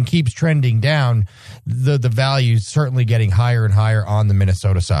this thing keeps trending down, the value's certainly getting higher and higher on the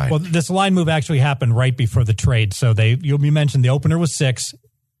Minnesota side. Well, this line move actually happened right before the trade. So you mentioned the opener was 6,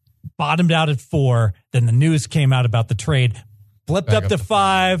 bottomed out at 4. Then the news came out about the trade, flipped up to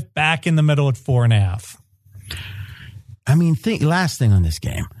 5, back in the middle at 4.5. I mean, last thing on this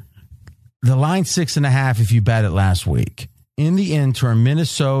game, the line 6.5. If you bet it last week, in the interim,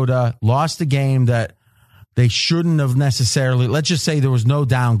 Minnesota lost a game that they shouldn't have necessarily. Let's just say there was no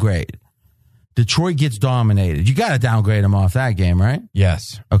downgrade. Detroit gets dominated. You got to downgrade them off that game, right?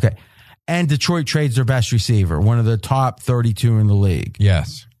 Yes. Okay. And Detroit trades their best receiver, one of the top 32 in the league.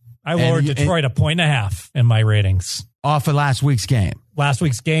 Yes. I lowered Detroit 1.5 in my ratings. Off of last week's game. Last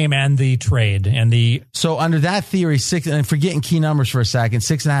week's game and the trade. So under that theory, 6, and forgetting key numbers for a second,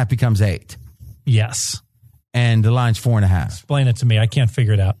 6.5 becomes 8. Yes. And the line's 4.5. Explain it to me. I can't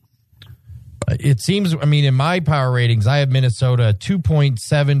figure it out. It seems, in my power ratings, I have Minnesota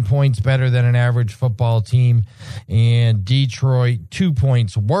 2.7 points better than an average football team, and Detroit 2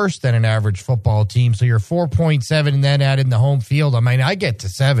 points worse than an average football team. So you're 4.7, and then add in the home field. I get to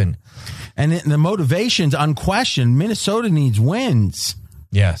 7. And the motivation's unquestioned. Minnesota needs wins.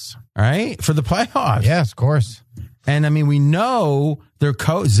 Yes. All right? For the playoffs. Yes, of course. And, we know their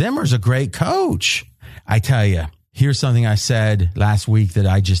coach, Zimmer's a great coach. I tell you. here's something I said last week that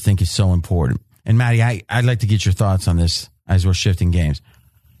I just think is so important. And Maddie, I'd like to get your thoughts on this as we're shifting games.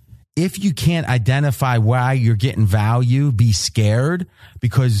 If you can't identify why you're getting value, be scared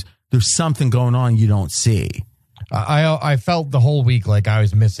because there's something going on you don't see. I felt the whole week like I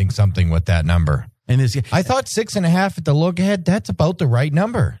was missing something with that number. And I thought 6.5 at the look ahead. That's about the right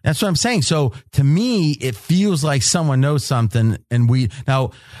number. That's what I'm saying. So to me, it feels like someone knows something. And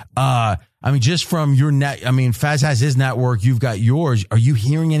just from your net, Faz has his network. You've got yours. Are you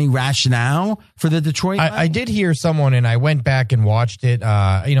hearing any rationale for the Detroit? I did hear someone, and I went back and watched it.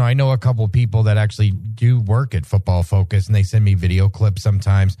 I know a couple of people that actually do work at Football Focus, and they send me video clips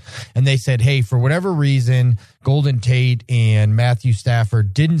sometimes. And they said, hey, for whatever reason, Golden Tate and Matthew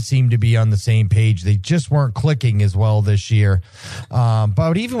Stafford didn't seem to be on the same page. They just weren't clicking as well this year.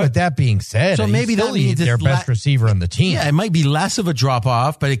 But even with that being said, so maybe that means their best receiver on the team. Yeah, it might be less of a drop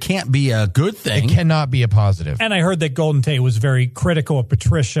off, but it can't be a good thing. It cannot be a positive. And I heard that Golden Tate was very critical of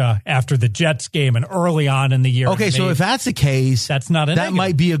Patricia after the Jets game and early on in the year. Okay, so if that's the case, that's not a negative.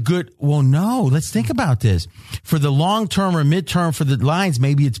 Might be a good. Well, no, let's think about this. For the long term or midterm for the Lions,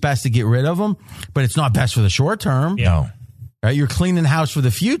 maybe it's best to get rid of them, but it's not best for the short term. Yeah. No. Right? You're cleaning house for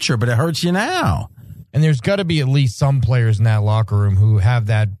the future, but it hurts you now. And there's got to be at least some players in that locker room who have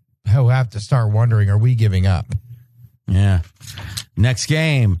to start wondering, are we giving up? Yeah. Next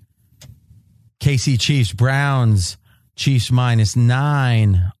game, KC Chiefs, Browns. Chiefs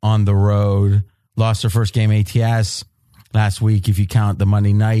 -9 on the road. Lost their first game ATS last week. If you count the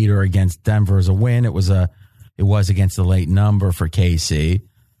Monday nighter against Denver as a win, it was against the late number for KC.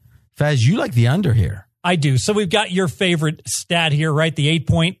 Faz, you like the under here. I do. So we've got your favorite stat here, right? The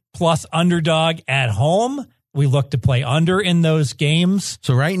 8-point plus underdog at home. We look to play under in those games.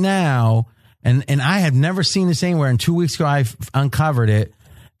 So right now, and I have never seen this anywhere. And 2 weeks ago, I've uncovered it,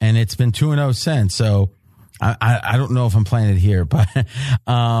 and it's been 2-0 since. So I don't know if I'm playing it here, but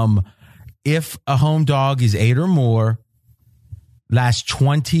if a home dog is 8 or more, last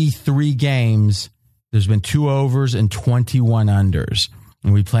 23 games, there's been 2 overs and 21 unders.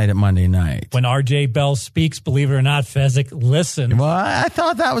 And we played it Monday night. When RJ Bell speaks, believe it or not, Fezzik, listen. Well, I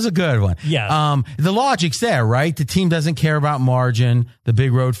thought that was a good one. Yeah. The logic's there, right? The team doesn't care about margin, the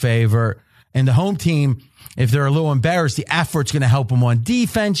big road favorite. And the home team, if they're a little embarrassed, the effort's going to help them on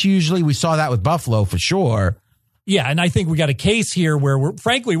defense usually. We saw that with Buffalo for sure. Yeah, and I think we got a case here where,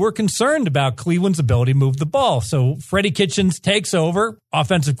 we're concerned about Cleveland's ability to move the ball. So Freddie Kitchens takes over,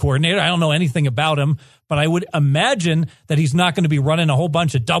 offensive coordinator. I don't know anything about him, but I would imagine that he's not going to be running a whole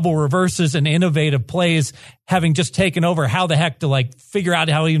bunch of double reverses and innovative plays, having just taken over. How the heck to figure out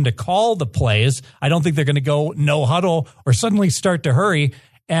how even to call the plays? I don't think they're going to go no huddle or suddenly start to hurry.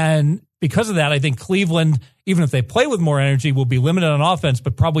 And because of that, I think Cleveland, even if they play with more energy, will be limited on offense,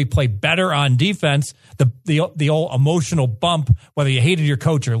 but probably play better on defense. The old emotional bump, whether you hated your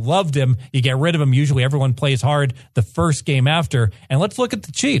coach or loved him, you get rid of him. Usually everyone plays hard the first game after. And let's look at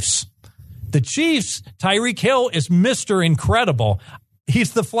the Chiefs. The Chiefs, Tyreek Hill is Mr. Incredible.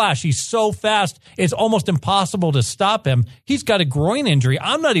 He's the Flash. He's so fast, it's almost impossible to stop him. He's got a groin injury.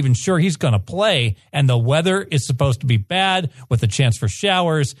 I'm not even sure he's going to play. And the weather is supposed to be bad with a chance for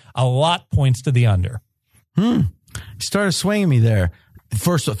showers. A lot points to the under. Started swinging me there.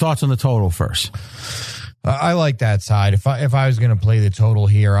 First, thoughts on the total first. I like that side. If I was going to play the total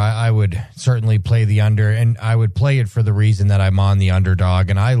here, I would certainly play the under, and I would play it for the reason that I'm on the underdog,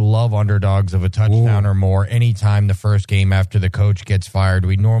 and I love underdogs of a touchdown or more anytime the first game after the coach gets fired.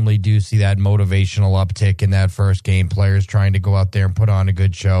 We normally do see that motivational uptick in that first game, players trying to go out there and put on a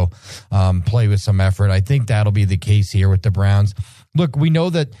good show, play with some effort. I think that'll be the case here with the Browns. Look, we know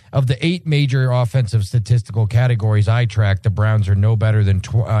that of the 8 major offensive statistical categories I track, the Browns are no better than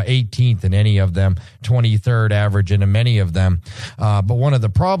 18th in any of them, 23rd average in many of them. But one of the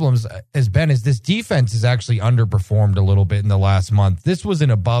problems has been is this defense has actually underperformed a little bit in the last month. This was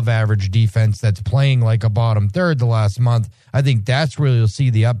an above-average defense that's playing like a bottom third the last month. I think that's where you'll see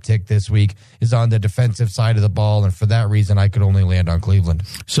the uptick this week is on the defensive side of the ball, and for that reason, I could only land on Cleveland.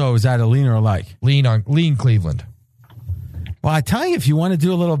 So is that a lean or a like? Lean Cleveland. Well, I tell you, if you want to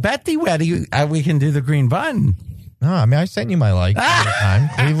do a little betty-weddy, we can do the green button. No, I sent you my like all the time.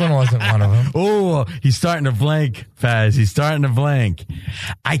 Cleveland wasn't one of them. Oh, he's starting to blink, Faz. He's starting to blink.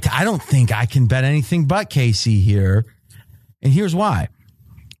 I don't think I can bet anything but KC here. And here's why.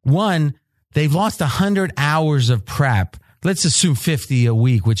 One, they've lost 100 hours of prep. Let's assume 50 a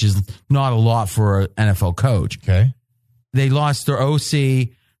week, which is not a lot for an NFL coach. Okay. They lost their OC.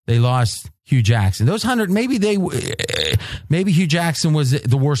 They lost Hugh Jackson. Those 100, maybe Hugh Jackson was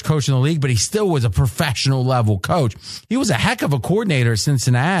the worst coach in the league, but he still was a professional level coach. He was a heck of a coordinator at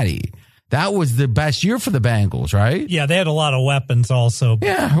Cincinnati. That was the best year for the Bengals, right? Yeah, they had a lot of weapons also.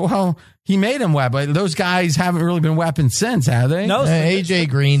 Yeah, well, he made them weapons. Those guys haven't really been weapons since, have they? No, AJ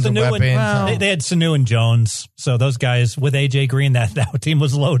Green's a weapon. They had Sanu and Jones. So those guys with AJ Green, that team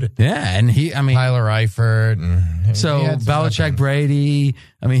was loaded. Yeah, and Tyler Eifert. So Belichick, Brady.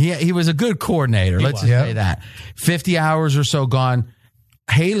 I mean, he was a good coordinator. Let's just say that. 50 hours or so gone.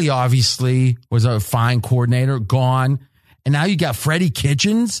 Haley obviously was a fine coordinator, gone. And now you got Freddie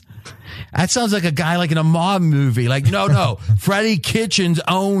Kitchens. That sounds like a guy like in a mob movie. Like, no, Freddie Kitchens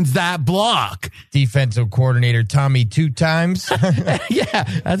owns that block. Defensive coordinator Tommy 2 times. Yeah,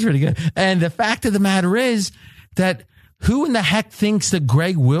 that's pretty good. And the fact of the matter is that who in the heck thinks that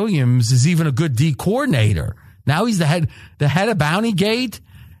Greg Williams is even a good D coordinator? Now he's the head of Bounty Gate.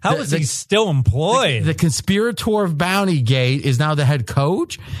 How is he still employed? The conspirator of Bounty Gate is now the head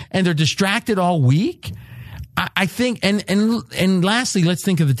coach, and they're distracted all week. I think, and lastly, let's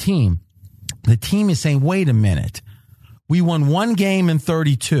think of the team. The team is saying, wait a minute. We won 1 game in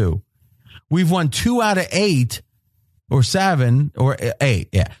 32. We've won 2 out of 8 or 7 or 8.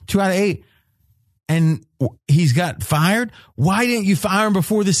 Yeah, 2 out of 8. And he's got fired. Why didn't you fire him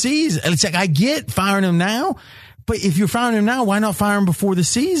before the season? It's like, I get firing him now, but if you're firing him now, why not fire him before the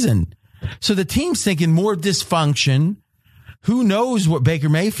season? So the team's thinking more dysfunction. Who knows what Baker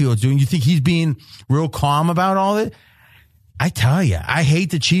Mayfield's doing? You think he's being real calm about all it? I tell you, I hate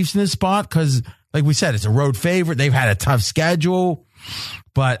the Chiefs in this spot because, like we said, it's a road favorite. They've had a tough schedule,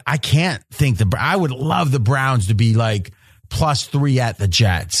 but I can't think I would love the Browns to be like +3 at the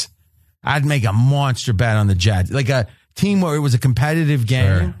Jets. I'd make a monster bet on the Jets, like a team where it was a competitive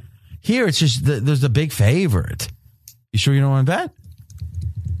game. Sure. Here, it's just there's a big favorite. You sure you don't want to bet?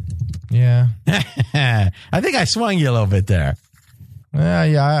 Yeah. I think I swung you a little bit there. I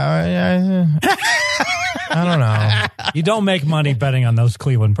don't know. You don't make money betting on those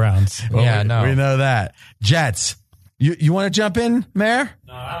Cleveland Browns. Well, no. We know that. Jets. You want to jump in, Mayor?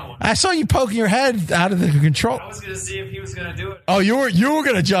 No, I don't want to. I saw you poking your head out of the control. I was going to see if he was going to do it. Oh, you were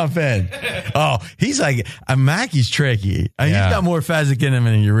going to jump in. Oh, he's like, Mackey's tricky. He's got more pheasant in him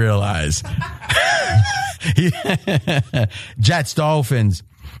than you realize. Jets, Dolphins.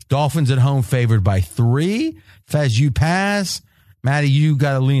 Dolphins at home favored by 3. Fez, you pass. Matty, you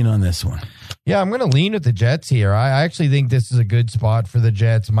got to lean on this one. Yeah, I'm going to lean with the Jets here. I actually think this is a good spot for the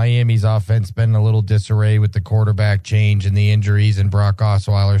Jets. Miami's offense been in a little disarray with the quarterback change and the injuries and Brock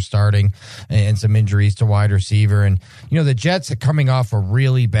Osweiler starting and some injuries to wide receiver. And, the Jets are coming off a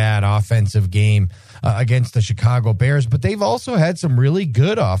really bad offensive game against the Chicago Bears, but they've also had some really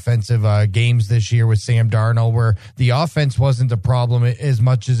good offensive games this year with Sam Darnold where the offense wasn't the problem as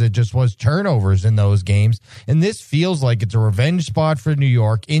much as it just was turnovers in those games. And this feels like it's a revenge spot for New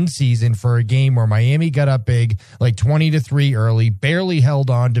York in season for a game where Miami got up big, like 20-3 early, barely held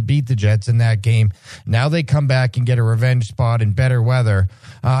on to beat the Jets in that game. Now they come back and get a revenge spot in better weather.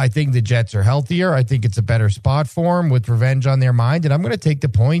 I think the Jets are healthier. I think it's a better spot for them with revenge on their mind. And I'm going to take the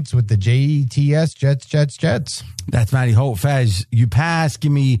points with the Jets, Jets. That's Matty Holt. Fez, you pass.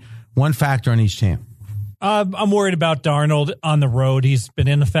 Give me one factor on each team. I'm worried about Darnold on the road. He's been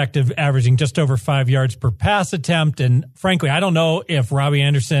ineffective, averaging just over 5 yards per pass attempt. And frankly, I don't know if Robbie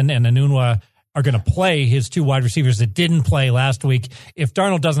Anderson and Enunwa are going to play his 2 wide receivers that didn't play last week. If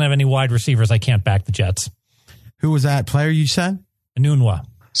Darnold doesn't have any wide receivers, I can't back the Jets. Who was that player you said? Enunwa.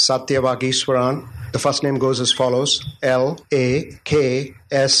 Satyavagiswaran. The first name goes as follows: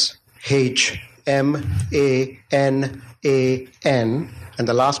 LAKSHMANAN. And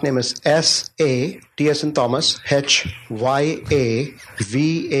the last name is S-A, T as in Thomas,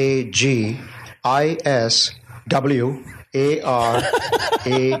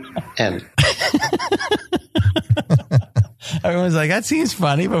 HYAVAGISWARAN. Everyone's like, that seems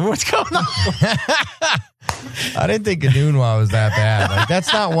funny, but what's going on? I didn't think Enunwa was that bad. Like,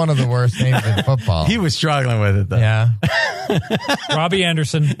 that's not one of the worst names in football. He was struggling with it, though. Yeah. Robbie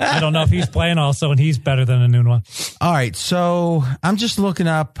Anderson. I don't know if he's playing also, and he's better than Enunwa. All right, so I'm just looking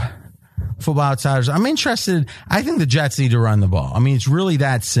up Football Outsiders. I'm interested. I think the Jets need to run the ball. I mean, it's really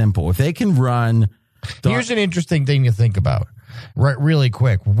that simple. If they can run. Here's an interesting thing to think about. Right, really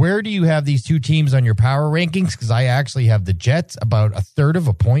quick. Where do you have these 2 teams on your power rankings? Because I actually have the Jets about 1/3 of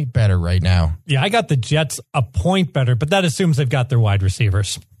a point better right now. Yeah, I got the Jets a point better, but that assumes they've got their wide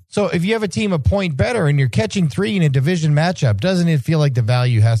receivers. So if you have a team a point better and you're catching 3 in a division matchup, doesn't it feel like the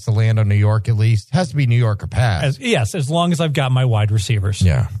value has to land on New York at least? It has to be New York or pass. Yes, as long as I've got my wide receivers.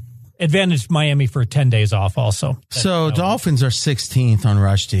 Yeah. Advantage Miami for 10 days off also. So Dolphins are 16th on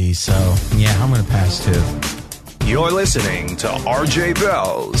Rush D. So, yeah, I'm going to pass too. You're listening to RJ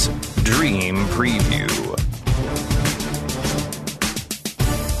Bell's Dream Preview.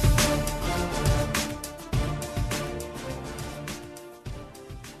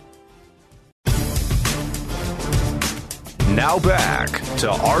 Now back to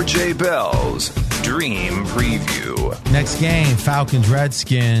RJ Bell's Dream Preview. Next game,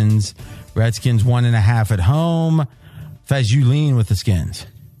 Falcons-Redskins. Redskins 1.5 at home. Fez, you lean with the Skins.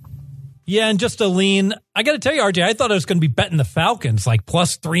 Yeah, and just a lean. I got to tell you, RJ, I thought I was going to be betting the Falcons, like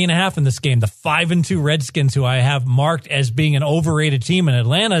plus 3.5 in this game. The 5-2 Redskins, who I have marked as being an overrated team, and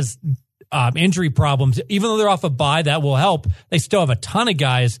Atlanta's injury problems, even though they're off a bye, that will help. They still have a ton of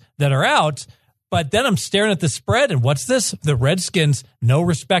guys that are out. But then I'm staring at the spread, and what's this? The Redskins, no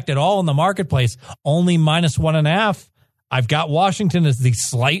respect at all in the marketplace, only minus 1.5. I've got Washington as the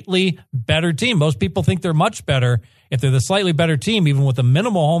slightly better team. Most people think they're much better. If they're the slightly better team, even with a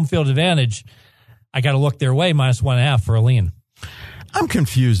minimal home field advantage, I got to look their way, minus 1.5 for a lean. I'm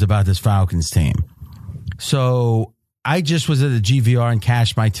confused about this Falcons team. So I just was at the GVR and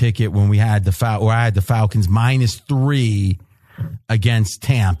cashed my ticket when we had I had the Falcons minus 3 against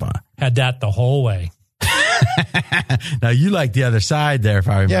Tampa. Had that the whole way. Now you like the other side there, if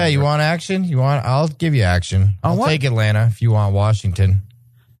I remember. Yeah, you want action? I'll give you action. I'll take Atlanta if you want Washington.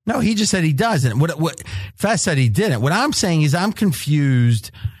 No, he just said he doesn't. What Fess said he didn't. What I'm saying is I'm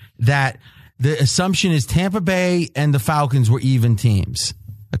confused that the assumption is Tampa Bay and the Falcons were even teams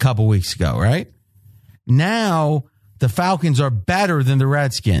a couple weeks ago, right? Now the Falcons are better than the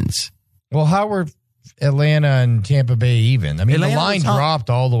Redskins. Well, how were Atlanta and Tampa Bay even? I mean, Atlanta, the line dropped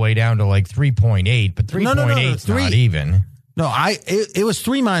all the way down to like 3.8, but 3.8 is not even. No, it was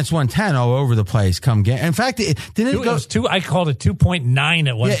 3 minus 110 all over the place. Come game. In fact, it was 2. I called it 2.9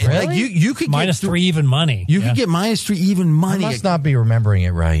 at one point. Really? Like you could minus get 3 even money. You could get minus 3 even money. I must not be remembering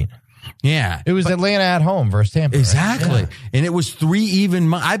it right. Yeah, it was Atlanta at home versus Tampa. Exactly, right? Yeah. And it was 3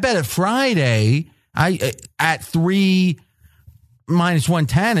 even. I bet it Friday. At 3 minus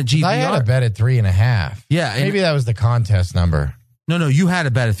 110 at GVR. I had a bet at 3.5. Yeah, maybe that was the contest number. No, you had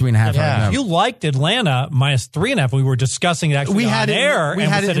a bet at 3.5. Yeah. You liked Atlanta minus 3.5. We were discussing it actually on air. We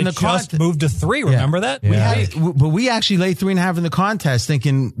had it in the contest. Moved to 3. Remember that? Yeah. But we actually laid 3.5 in the contest,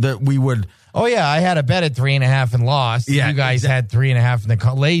 thinking that we would. Oh yeah, I had a bet at 3.5 and lost. Yeah, you guys had 3.5 in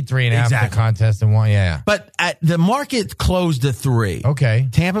the laid 3.5 in the contest and won. Yeah. But the market closed at 3. Okay,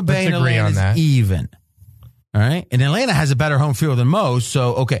 Tampa Bay and Atlanta is even. All right, and Atlanta has a better home field than most.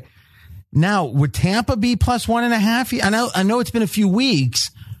 So okay. Now, would Tampa be plus 1.5? I know it's been a few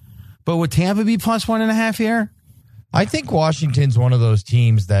weeks, but would Tampa be plus 1.5 here? I think Washington's one of those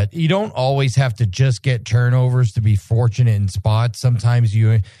teams that you don't always have to just get turnovers to be fortunate in spots. Sometimes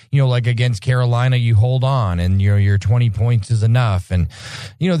you like against Carolina, you hold on and your 20 points is enough. And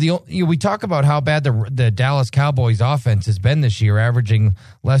we talk about how bad the Dallas Cowboys offense has been this year, averaging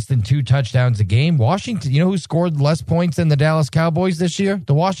less than 2 touchdowns a game. Washington, who scored less points than the Dallas Cowboys this year?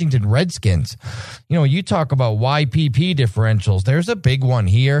 The Washington Redskins. You talk about YPP differentials. There's a big one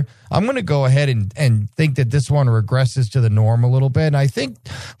here. I'm going to go ahead and think that this one regresses to the norm a little bit. And I think,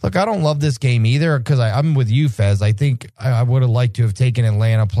 look, I don't love this game either because I'm with you, Fez. I think I would have liked to have taken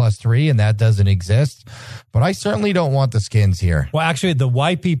Atlanta plus 3, and that doesn't exist. But I certainly don't want the Skins here. Well, actually, the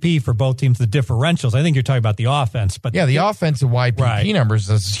YPP for both teams, the differentials, I think you're talking about the offense. But yeah, the offensive YPP numbers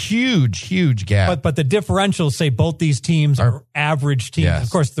is huge gap. But the differentials say both these teams are average teams. Yes.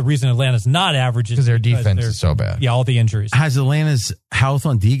 Of course, the reason Atlanta's not average is because their defense is so bad. Yeah, all the injuries. Has Atlanta's health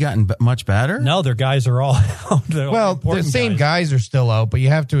on D gotten much better? No, their guys are all out. The same guys are still out, but you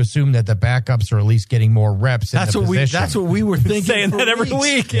have to assume that the backups are at least getting more reps. That's what we were thinking. Saying that every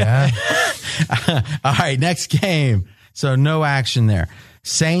week. Yeah. All right, next game. So no action there.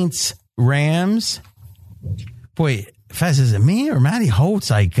 Saints, Rams. Boy, Fez, is it me or Matty Holt's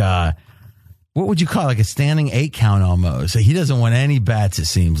like what would you call like a standing 8 count almost? So he doesn't want any bets, it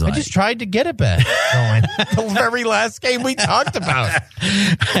seems like. I just tried to get a bet going. The very last game we talked about.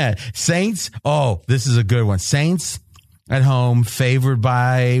 Saints. Oh, this is a good one. Saints at home, favored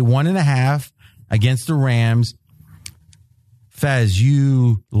by 1.5 against the Rams. Fez,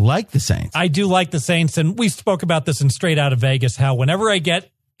 you like the Saints. I do like the Saints, and we spoke about this in Straight Out of Vegas, how whenever I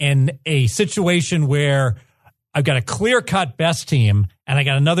get in a situation where I've got a clear-cut best team, and I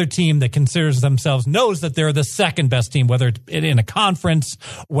got another team that considers themselves, knows that they're the second best team, whether it's in a conference,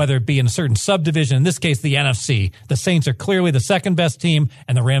 whether it be in a certain subdivision, in this case, the NFC. The Saints are clearly the second best team,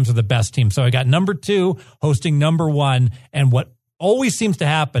 and the Rams are the best team. So I got number 2 hosting number 1, and what always seems to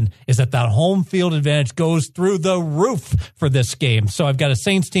happen is that home field advantage goes through the roof for this game. So I've got a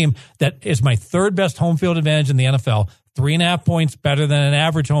Saints team that is my 3rd best home field advantage in the NFL. 3.5 points better than an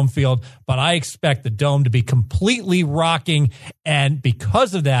average home field, but I expect the Dome to be completely rocking. And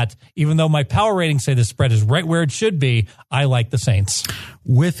because of that, even though my power ratings say the spread is right where it should be, I like the Saints.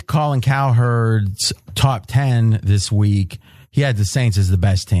 With Colin Cowherd's top 10 this week, he had the Saints as the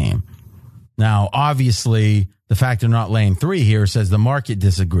best team. Now, obviously, The fact they're not laying 3 here says the market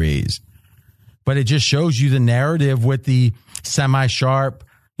disagrees. But it just shows you the narrative with the semi-sharp,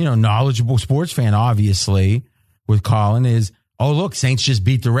 knowledgeable sports fan, obviously, with Colin is, oh, look, Saints just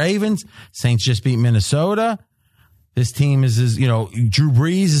beat the Ravens. Saints just beat Minnesota. This team is Drew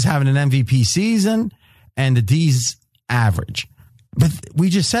Brees is having an MVP season, and the D's average. But we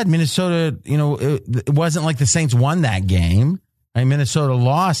just said Minnesota, it wasn't like the Saints won that game. Right? Minnesota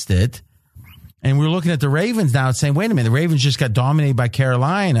lost it. And we're looking at the Ravens now and saying, wait a minute, the Ravens just got dominated by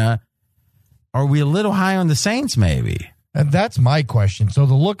Carolina. Are we a little high on the Saints maybe? And that's my question. So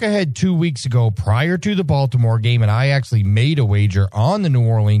the look ahead 2 weeks ago prior to the Baltimore game, and I actually made a wager on the New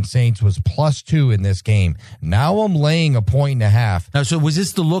Orleans Saints, was +2 in this game. Now I'm laying 1.5. Now, so was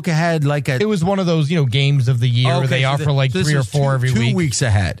this the look ahead it was one of those, games of the year where they offer 3 or 4 every week. 2 weeks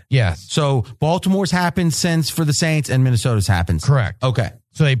ahead. Yes. So Baltimore's happened since for the Saints and Minnesota's happened. Correct. Okay.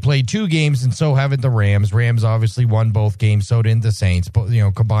 So they played 2 games, and so haven't the Rams. Rams obviously won both games, so didn't the Saints, but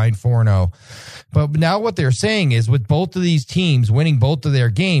combined 4-0. But now what they're saying is with both of these teams winning both of their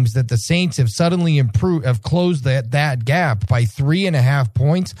games, that the Saints have suddenly have closed that gap by 3.5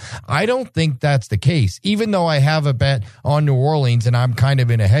 points. I don't think that's the case. Even though I have a bet on New Orleans and I'm kind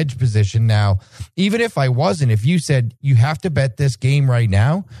of in a hedge position now, even if I wasn't, if you said you have to bet this game right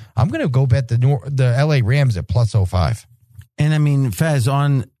now, I'm going to go bet the LA Rams at +05. And I mean, Fez,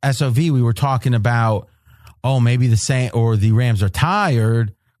 on SOV, we were talking about, maybe the Saints or the Rams are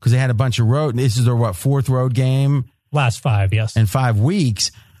tired because they had a bunch of road. This is their, 4th road game? Last 5, yes. In 5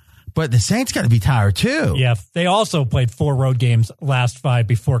 weeks. But the Saints got to be tired too. Yeah, they also played 4 road games last 5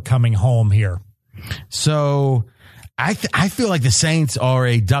 before coming home here. So I feel like the Saints are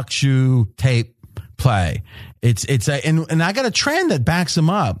a duck shoe tape play. And I got a trend that backs them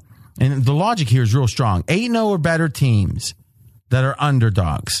up. And the logic here is real strong. 8-0 or better teams that are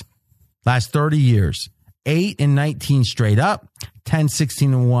underdogs last 30 years, 8-19 straight up,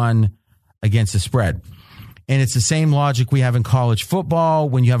 10-16-1 against the spread. And it's the same logic we have in college football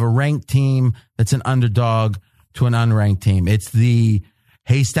when you have a ranked team that's an underdog to an unranked team. It's the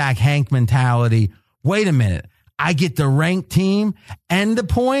haystack Hank mentality. Wait a minute. I get the ranked team and the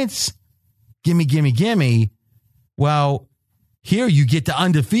points. Gimme. Well, here you get the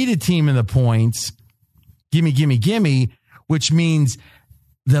undefeated team and the points. Gimme, which means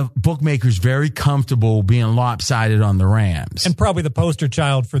the bookmaker's very comfortable being lopsided on the Rams. And probably the poster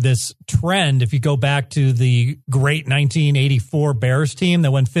child for this trend, if you go back to the great 1984 Bears team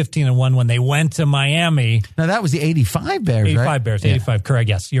that went 15-1 when they went to Miami. Now, that was the 85 Bears, 85 right? Bears, 85, correct,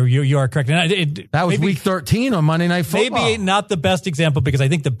 yes. You are correct. That was week 13 on Monday Night Football. Maybe not the best example because I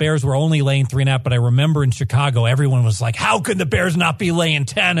think the Bears were only laying 3.5, but I remember in Chicago, everyone was like, how could the Bears not be laying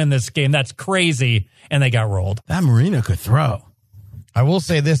 10 in this game? That's crazy. And they got rolled. That Marino could throw. I will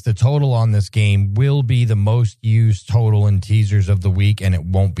say this, the total on this game will be the most used total in teasers of the week, and it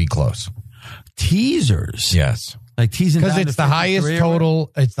won't be close. Teasers? Yes. Like teasing because it's the highest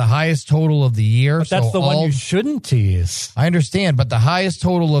total. It's the highest total of the year. But that's the one you shouldn't tease. I understand, but the highest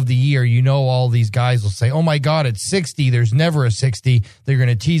total of the year, all these guys will say, "Oh my God, it's 60." There's never a 60. They're going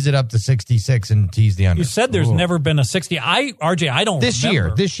to tease it up to 66 and tease the under. You said there's never been a 60. RJ, I don't. This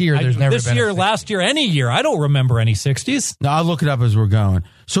remember. year, there's never this been. Year, a 60. last year, any year, I don't remember any 60s. No, I'll look it up as we're going.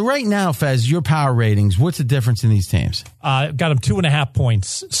 So right now, Fez, your power ratings. What's the difference in these teams? Got them 2.5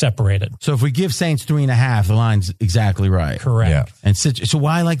 points separated. So if we give Saints 3.5, the line's exactly right. Correct. Yeah. And so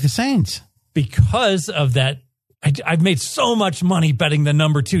why like the Saints? Because of that, I've made so much money betting the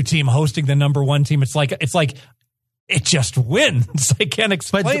number 2 team hosting the number 1 team. It's like it just wins. I can't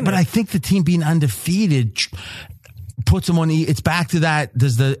explain. But I think the team being undefeated puts them on. It's back to that.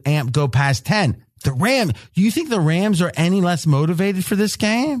 Does the amp go past 10? The Rams. Do you think the Rams are any less motivated for this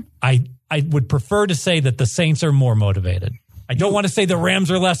game? I would prefer to say that the Saints are more motivated. I don't want to say the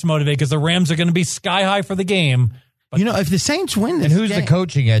Rams are less motivated because the Rams are going to be sky high for the game. But if the Saints win this and who's the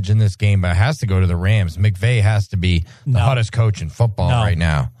coaching edge in this game? It has to go to the Rams. McVay has to be the hottest coach in football right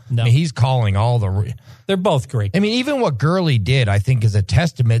now. No. I mean, he's calling all the. They're both great. I mean, even what Gurley did, I think, is a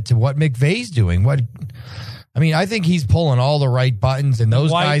testament to what McVay's doing. I think he's pulling all the right buttons, and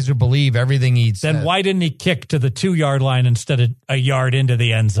those guys who believe everything he says. Then why didn't he kick to the 2-yard line instead of a yard into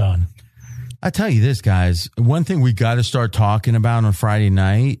the end zone? I tell you this, guys. One thing we got to start talking about on Friday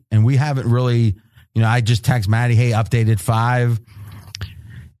night, and we haven't really. I just text Maddie, hey, updated 5,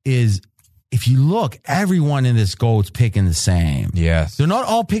 is if you look, everyone in this goal's picking the same. Yes. They're not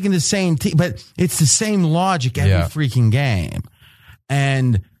all picking the same team, but it's the same logic every freaking game.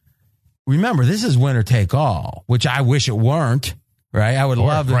 And remember, this is winner take all, which I wish it weren't, right? I would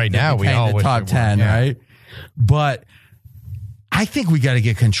love it. Right now, we all the wish top it 10, were, yeah. right? But I think we got to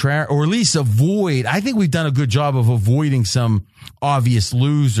get Contreras, or at least avoid. I think we've done a good job of avoiding some obvious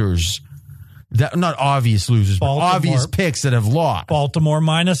losers. Not obvious losers, but obvious picks that have lost. Baltimore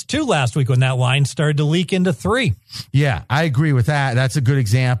 -2 last week when that line started to leak into 3. Yeah, I agree with that. That's a good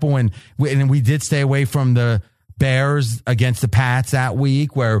example. And we did stay away from the Bears against the Pats that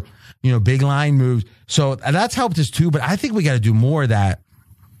week where, big line moves. So that's helped us too, but I think we got to do more of that.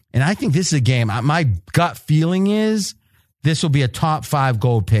 And I think this is a game. My gut feeling is this will be a top 5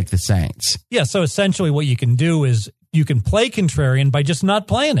 gold pick, the Saints. Yeah, so essentially what you can do is you can play contrarian by just not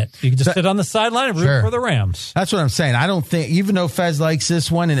playing it. You can just sit on the sideline and root for the Rams. That's what I'm saying. I don't think, even though Fez likes this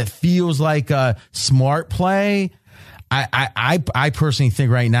one and it feels like a smart play, I personally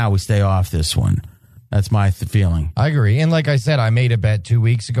think right now we stay off this one. That's my feeling. I agree. And like I said, I made a bet 2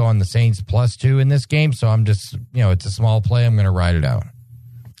 weeks ago on the Saints +2 in this game. So I'm just, it's a small play. I'm going to ride it out.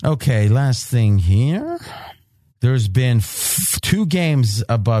 Okay, last thing here. There's been 2 games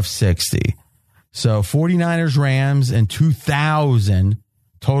above 60. So 49ers, Rams in 2000.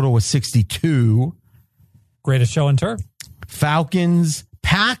 Total was 62. Greatest show in turf. Falcons,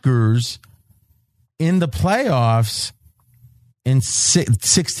 Packers in the playoffs in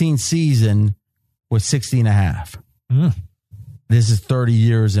 16 season was 60.5. This is 30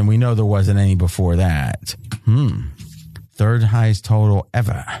 years, and we know there wasn't any before that. Third highest total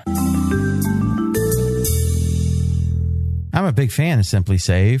ever. I'm a big fan of Simply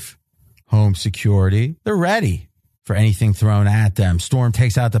Safe. Home security. They're ready for anything thrown at them. Storm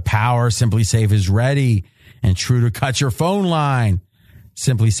takes out the power. Simply Safe is ready. Intruder cuts your phone line.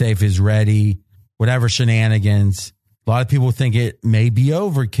 Simply Safe is ready. Whatever shenanigans. A lot of people think it may be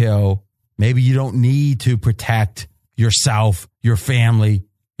overkill. Maybe you don't need to protect yourself, your family,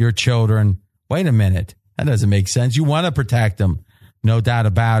 your children. Wait a minute. That doesn't make sense. You want to protect them. No doubt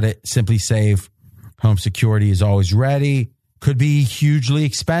about it. Simply Safe. Home security is always ready. Could be hugely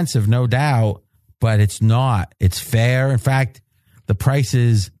expensive, no doubt, but it's not. It's fair. In fact, the price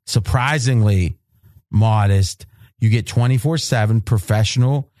is surprisingly modest. You get 24/7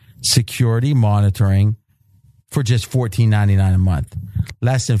 professional security monitoring for just $14.99 a month.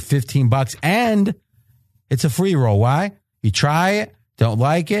 Less than $15, and it's a free roll. Why? You try it, don't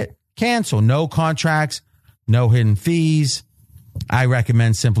like it, cancel. No contracts, no hidden fees. I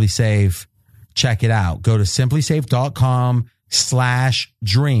recommend Simply Safe. Check it out. Go to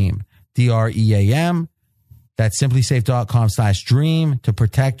simplysafe.com/dream, DREAM. That's simplysafe.com/dream to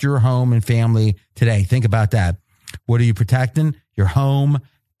protect your home and family today. Think about that. What are you protecting? Your home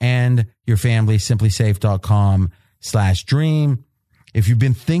and your family. Simplysafe.com/dream. If you've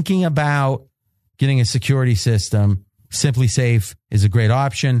been thinking about getting a security system, Simply Safe is a great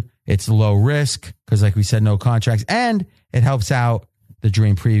option. It's low risk because, like we said, no contracts, and it helps out the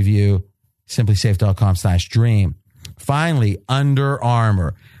Dream Preview. Simplysafe.com/dream. Finally, Under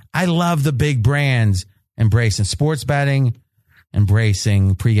Armour. I love the big brands embracing sports betting,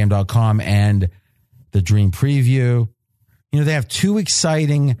 embracing pregame.com and the Dream Preview. They have 2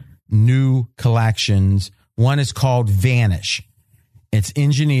 exciting new collections. One is called Vanish. It's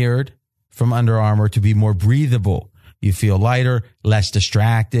engineered from Under Armour to be more breathable. You feel lighter, less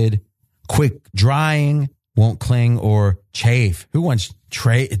distracted, quick drying, won't cling or chafe. Who wants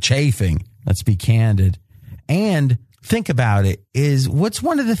chafing? Let's be candid. And think about it, what's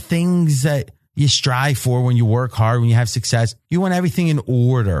one of the things that you strive for when you work hard, when you have success? You want everything in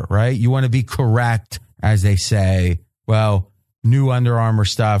order, right? You want to be correct, as they say. Well, new Under Armour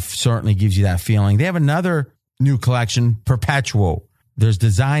stuff certainly gives you that feeling. They have another new collection, Perpetual. There's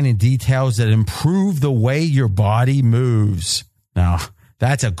design and details that improve the way your body moves. Now,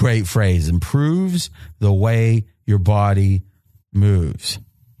 that's a great phrase. Improves the way your body moves.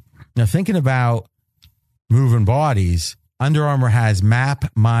 Now, thinking about moving bodies, Under Armour has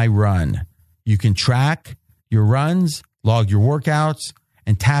Map My Run. You can track your runs, log your workouts,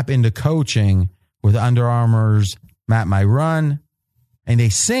 and tap into coaching with Under Armour's Map My Run. And they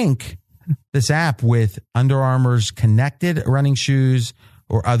sync this app with Under Armour's connected running shoes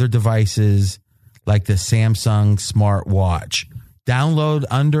or other devices like the Samsung Smart Watch. Download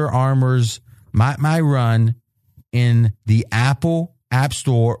Under Armour's Map My Run in the Apple App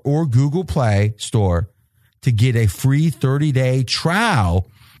Store or Google Play Store to get a free 30-day trial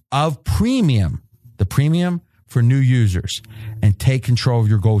of Premium, the Premium for new users, and take control of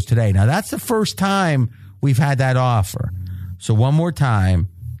your goals today. Now, that's the first time we've had that offer. So one more time,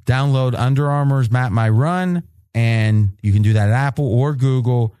 download Under Armour's Map My Run, and you can do that at Apple or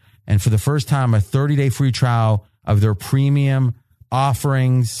Google. And for the first time, a 30-day free trial of their Premium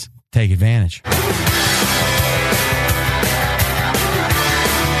offerings. Take advantage.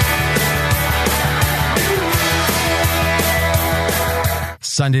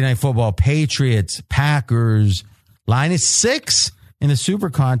 Sunday Night Football, Patriots, Packers. Line is 6 in the Super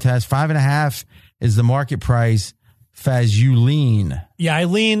Contest. 5.5 is the market price. Faz, you lean. Yeah, I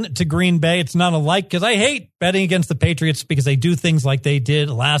lean to Green Bay. It's not alike because I hate betting against the Patriots because they do things like they did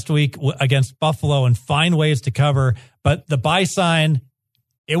last week against Buffalo and find ways to cover. But the buy sign,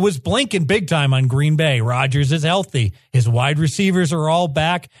 it was blinking big time on Green Bay. Rodgers is healthy. His wide receivers are all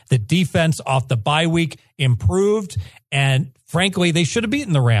back. The defense off the bye week improved. And frankly, they should have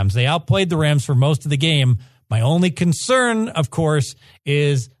beaten the Rams. They outplayed the Rams for most of the game. My only concern, of course,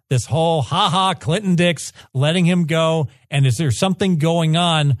 is this whole Clinton Dix letting him go. And is there something going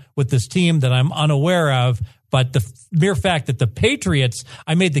on with this team that I'm unaware of? But the mere fact that the Patriots,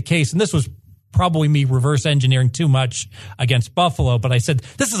 I made the case, and this was probably me reverse engineering too much against Buffalo, but I said,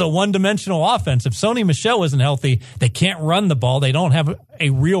 this is a one-dimensional offense. If Sony Michel isn't healthy, they can't run the ball. They don't have a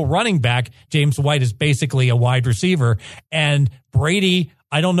real running back. James White is basically a wide receiver. And Brady,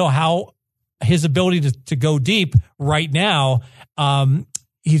 I don't know how his ability to go deep right now,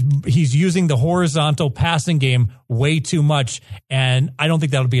 he's using the horizontal passing game way too much, and I don't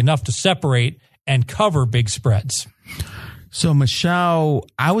think that'll be enough to separate and cover big spreads. So Michel,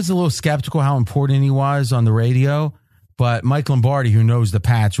 I was a little skeptical how important he was on the radio, but Mike Lombardi, who knows the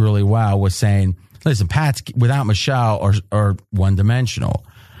Pats really well, was saying, listen, Pats without Michel are one-dimensional.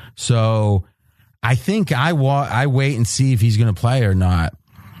 So I think I wait and see if he's going to play or not.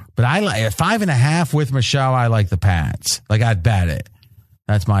 But I like 5.5 with Michel. I like the Pats. Like, I'd bet it.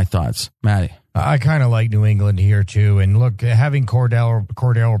 That's my thoughts. Matty. I kind of like New England here, too. And look, having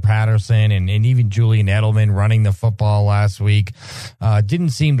Cordell Patterson and even Julian Edelman running the football last week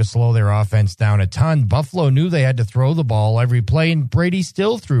didn't seem to slow their offense down a ton. Buffalo knew they had to throw the ball every play, and Brady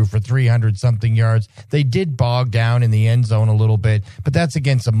still threw for 300-something yards. They did bog down in the end zone a little bit, but that's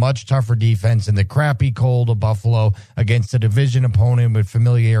against a much tougher defense in the crappy cold of Buffalo against a division opponent with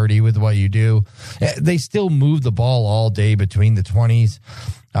familiarity with what you do. They still move the ball all day between the 20s.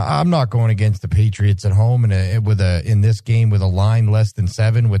 I'm not going against the Patriots at home in this game with a line less than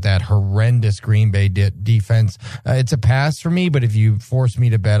 7 with that horrendous Green Bay defense. It's a pass for me, but if you force me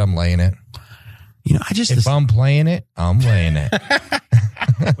to bet, I'm laying it. You know, if I'm playing it, I'm laying it.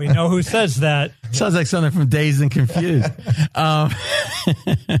 We know who says that. Sounds like something from Dazed and Confused. I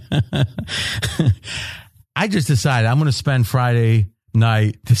just decided I'm going to spend Friday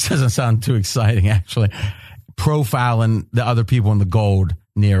night. This doesn't sound too exciting, actually. Profiling the other people in the gold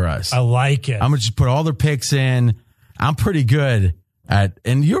near us. I like it. I'm going to just put all their picks in. I'm pretty good at,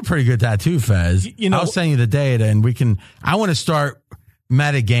 and you're pretty good at that too, Fez. You know, I'll send you the data and I want to start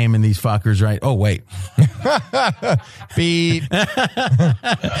metagaming these fuckers, right? Oh, wait. Beep.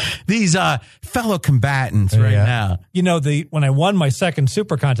 These fellow combatants right now. You know, when I won my second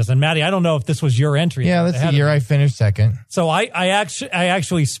Super Contest, and Matty, I don't know if this was your entry. Yeah, that's the year I finished second. So I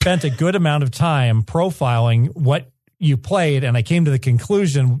actually spent a good amount of time profiling what you played, and I came to the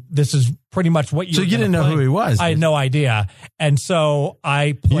conclusion this is pretty much what you. So you didn't know who he was? I had no idea, and so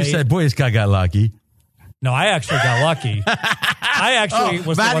I played. You said, "Boy, this guy got lucky." No, I actually got lucky. I actually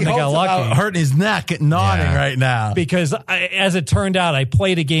was Matty the one that got lucky. Hurting his neck, nodding right now. Because as it turned out, I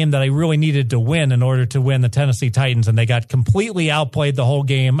played a game that I really needed to win in order to win the Tennessee Titans, and they got completely outplayed the whole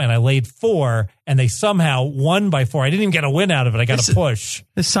game, and I laid 4, and they somehow won by 4. I didn't even get a win out of it. I got a push.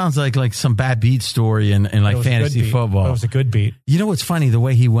 This sounds like some bad beat story in like fantasy football. It was a good beat. You know what's funny? The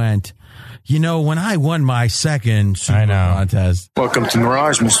way he went. You know, when I won my second Super Contest. Welcome to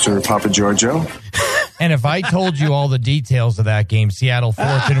Mirage, Mr. Papa Giorgio. And if I told you all the details of that game, Seattle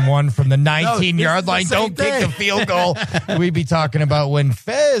 4th and 1 from the 19-yard line, don't kick the field goal, we'd be talking about when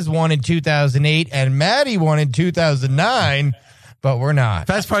Fez won in 2008 and Matty won in 2009. But we're not.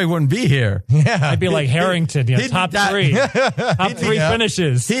 Fez probably wouldn't be here. Yeah. I'd be like Harrington, top 3. Top 3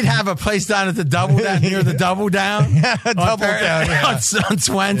 finishes. He'd have a place down at the double down near the double down. Yeah, double down. On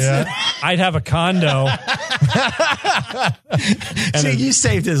Swenson. Yeah. I'd have a condo. See, you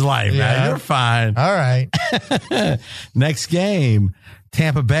saved his life, man. You're fine. All right. Next game,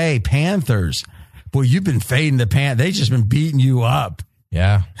 Tampa Bay Panthers. Boy, you've been fading the Panthers. They've just been beating you up.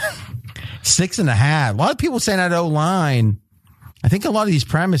 Yeah. 6.5. A lot of people saying that O-line. I think a lot of these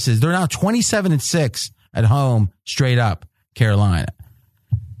premises, they're now 27-6 at home, straight up, Carolina.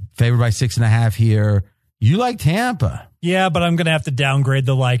 Favored by 6.5 here. You like Tampa. Yeah, but I'm going to have to downgrade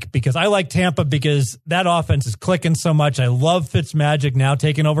the because I like Tampa because that offense is clicking so much. I love Fitzmagic now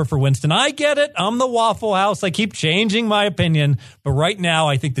taking over for Winston. I get it. I'm the Waffle House. I keep changing my opinion. But right now,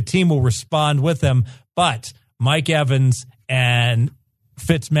 I think the team will respond with them. But Mike Evans and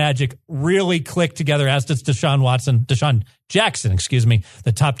Fitzmagic really click together, as does Deshaun Jackson,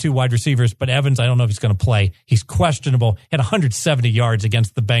 the top two wide receivers. But Evans, I don't know if he's going to play. He's questionable. Had 170 yards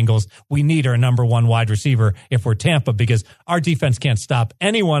against the Bengals. We need our number one wide receiver if we're Tampa, because our defense can't stop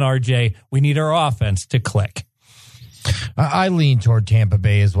anyone, RJ. We need our offense to click. I lean toward Tampa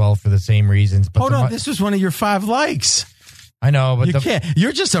Bay as well for the same reasons. But hold on, this was one of your 5 likes. I know, but you can't.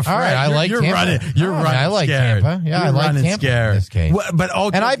 You're just afraid. All right, I like you're Tampa. running. You're running. I like scared. Tampa. Yeah, you're I like Tampa scared. in this case.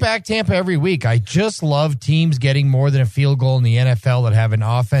 And I back Tampa every week. I just love teams getting more than a field goal in the NFL that have an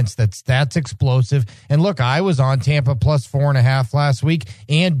offense that's explosive. And look, I was on Tampa plus 4.5 last week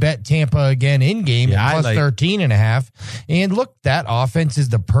and bet Tampa again in game plus 13.5. And look, that offense is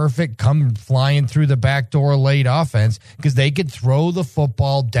the perfect come flying through the back door late offense because they could throw the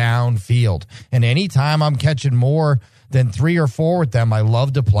football downfield. And anytime I'm catching more than 3 or 4 with them, I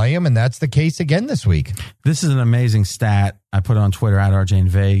love to play them, and that's the case again this week. This is an amazing stat. I put it on Twitter at RJ in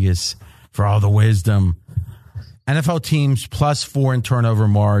Vegas for all the wisdom. NFL teams plus 4 in turnover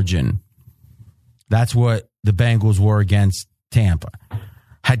margin. That's what the Bengals were against Tampa.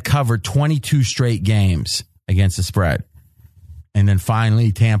 Had covered 22 straight games against the spread. And then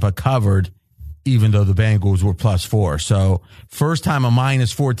finally Tampa covered, even though the Bengals were plus 4. So first time a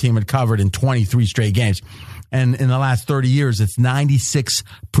minus 4 team had covered in 23 straight games. And in the last 30 years, it's 96%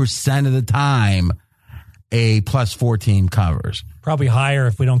 of the time a plus 4 team covers. Probably higher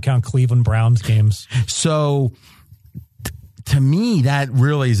if we don't count Cleveland Browns games. So to me, that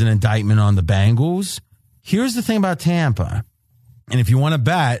really is an indictment on the Bengals. Here's the thing about Tampa. And if you want to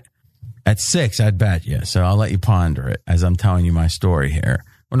bet at 6, I'd bet you. So I'll let you ponder it as I'm telling you my story here.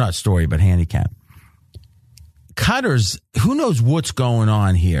 Well, not story, but handicap. Cutter's, who knows what's going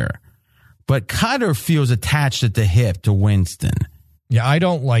on here? But Cutter feels attached at the hip to Winston. Yeah, I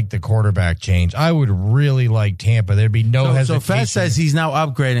don't like the quarterback change. I would really like Tampa. There'd be no hesitation. So Fez says he's now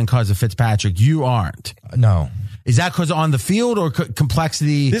upgrading because of Fitzpatrick. You aren't. No. Is that because on the field or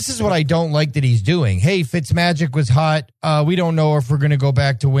complexity? This is what I don't like that he's doing. Hey, Fitzmagic was hot. We don't know if we're going to go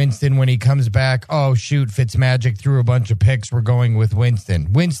back to Winston when he comes back. Oh, shoot, Fitzmagic threw a bunch of picks. We're going with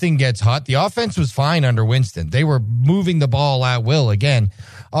Winston. Winston gets hot. The offense was fine under Winston. They were moving the ball at will again.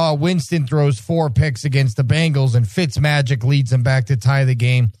 Winston throws 4 picks against the Bengals, and Fitzmagic leads them back to tie the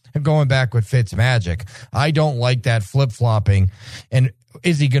game. I'm going back with Fitzmagic. I don't like that flip-flopping. And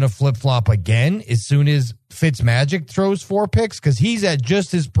is he going to flip-flop again as soon as Fitzmagic throws 4 picks? Because he's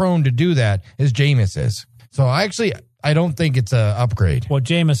just as prone to do that as Jameis is. So I don't think it's an upgrade. Well,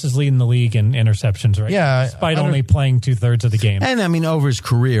 Jameis is leading the league in interceptions, right? Yeah. Despite only playing 2/3 of the game. And, I mean, over his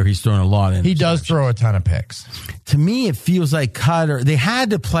career, he's thrown a lot of interceptions. He does throw a ton of picks. To me, it feels like Cutter, they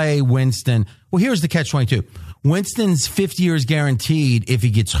had to play Winston. Well, here's the catch-22. Winston's 50 years guaranteed if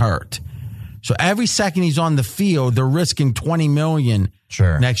he gets hurt. So every second he's on the field, they're risking $20 million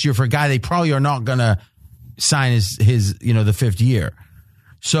next year for a guy they probably are not going to sign his the 5th year.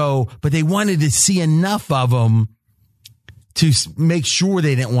 So, but they wanted to see enough of him to make sure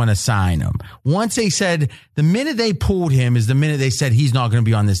they didn't want to sign him. Once they said, the minute they pulled him is the minute they said he's not going to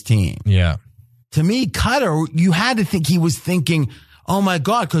be on this team. Yeah. To me, Cutter, you had to think he was thinking, oh my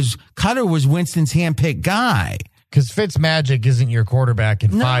God, because Cutter was Winston's handpicked guy. Because Fitzmagic isn't your quarterback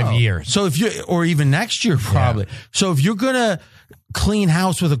in 5 years. So or even next year, probably. Yeah. So if you're going to clean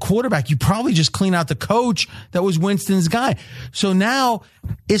house with a quarterback, you probably just clean out the coach that was Winston's guy. So now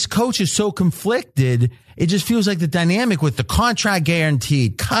his coach is so conflicted. It just feels like the dynamic with the contract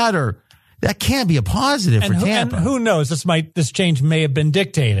guaranteed, Cutter, that can't be a positive for Tampa. And who knows? This change may have been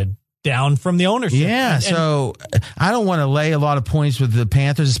dictated down from the ownership. Yeah. So I don't want to lay a lot of points with the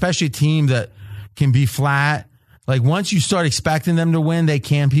Panthers, especially a team that can be flat. Like, once you start expecting them to win, they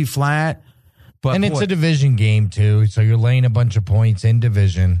can be flat. But it's a division game, too, so you're laying a bunch of points in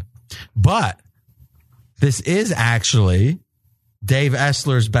division. But this is actually Dave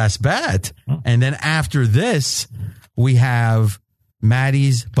Essler's best bet. And then after this, we have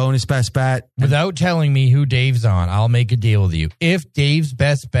Maddie's bonus best bet. Without telling me who Dave's on, I'll make a deal with you. If Dave's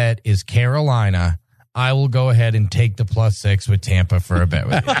best bet is Carolina, I will go ahead and take the +6 with Tampa for a bet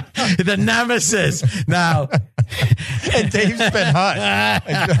with you. The nemesis. Now, and Dave's been hot.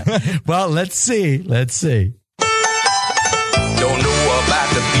 Well, let's see. Don't know about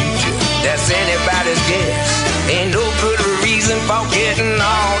the future. That's anybody's guess. Ain't no good reason for getting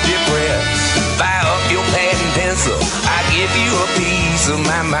all depressed. Fire up your pad and pencil. I give you a piece of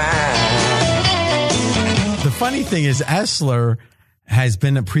my mind. The funny thing is, Essler has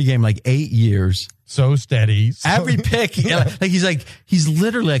been at pregame like 8 years. So steady. Every pick, he's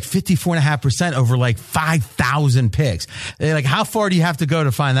literally like 54.5% over like 5,000 picks. Like, how far do you have to go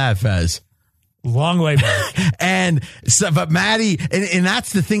to find that, Fez? Long way back. And so, but Matty, and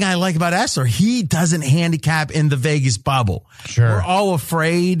that's the thing I like about Essler. He doesn't handicap in the Vegas bubble. Sure. We're all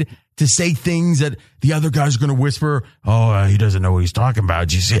afraid to say things that the other guy's going to whisper, he doesn't know what he's talking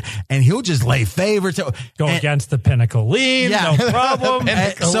about. You see? And he'll just lay favorites. Go against the Pinnacle lean, no problem.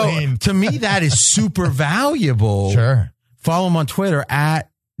 So to me, that is super valuable. Sure. Follow him on Twitter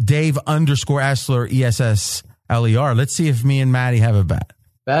at Dave_Essler, ESSLER. Let's see if me and Matty have a bet.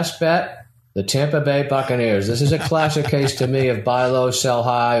 Best bet, the Tampa Bay Buccaneers. This is a classic case to me of buy low, sell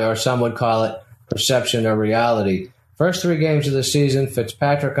high, or some would call it perception or reality. First 3 games of the season,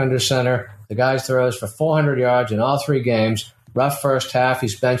 Fitzpatrick under center. The guy throws for 400 yards in all 3 games. Rough first half.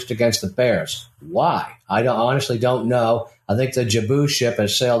 He's benched against the Bears. Why? I honestly don't know. I think the Jabu ship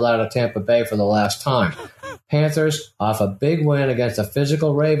has sailed out of Tampa Bay for the last time. Panthers, off a big win against a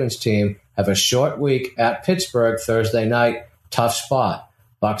physical Ravens team, have a short week at Pittsburgh Thursday night. Tough spot.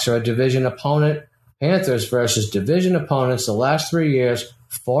 Bucs are a division opponent. Panthers versus division opponents the last 3 years,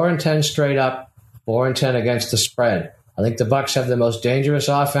 4-10 straight up. 4-10 against the spread. I think the Bucs have the most dangerous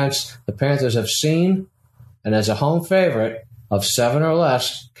offense the Panthers have seen, and as a home favorite of 7 or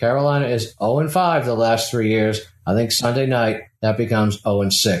less, Carolina is 0-5 the last 3 years. I think Sunday night that becomes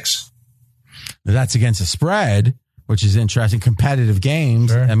 0-6. That's against a spread, which is interesting. Competitive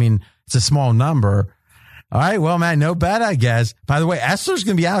games. Sure. I mean, it's a small number. All right, well, man, no bet, I guess. By the way, Essler's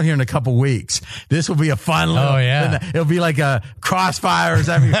going to be out here in a couple weeks. This will be a fun little. Oh, yeah. It'll be like a crossfires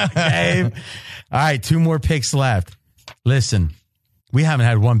every game. All right, 2 more picks left. Listen, we haven't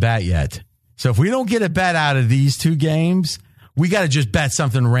had one bet yet. So if we don't get a bet out of these 2 games, we got to just bet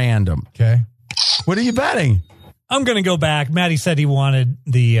something random. Okay. What are you betting? I'm going to go back. Matty said he wanted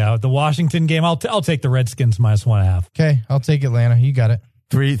the Washington game. I'll take the Redskins -1.5. Okay, I'll take Atlanta. You got it.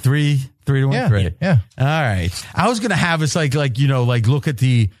 3 to 1. Yeah, 3. yeah. All right. I was gonna have us like look at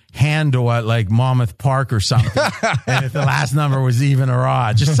the handle at like Monmouth Park or something, and if the last number was even or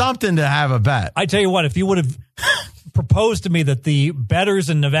odd, just something to have a bet. I tell you what, if you would have proposed to me that the bettors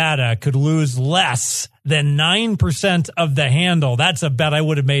in Nevada could lose less than 9% of the handle, that's a bet I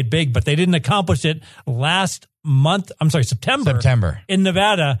would have made big. But they didn't accomplish it last month. I'm sorry, September in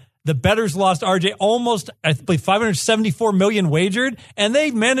Nevada. The bettors lost, RJ, almost, I believe, 574 million wagered, and they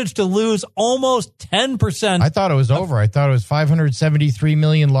managed to lose almost 10%. I thought it was over. I thought it was 573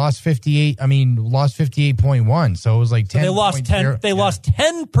 million, lost 58.1. So it was like 10. They lost 10. They lost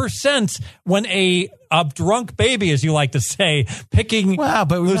 10% when a drunk baby, as you like to say, loses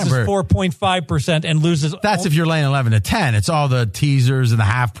 4.5% and loses. That's if you're laying 11 to 10. It's all the teasers and the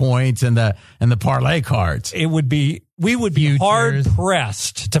half points and the parlay cards. We would be hard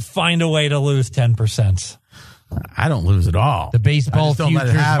pressed to find a way to lose 10%. I don't lose at all. The baseball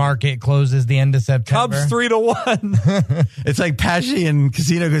futures market closes the end of September. Cubs 3-1. It's like Pesci in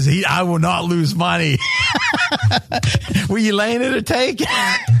Casino goes, I will not lose money. Were you laying it or taking?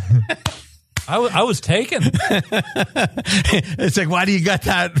 I was taken. It's like, why do you got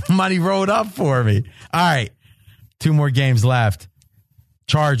that money rolled up for me? All right. 2 more games left.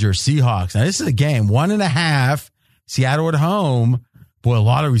 Chargers, Seahawks. Now, this is a game. 1.5. Seattle at home. Boy, a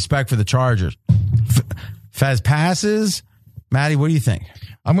lot of respect for the Chargers. Fez passes. Matty, what do you think?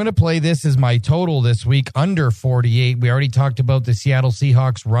 I'm going to play this as my total this week, under 48. We already talked about the Seattle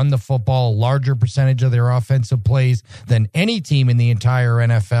Seahawks run the football, larger percentage of their offensive plays than any team in the entire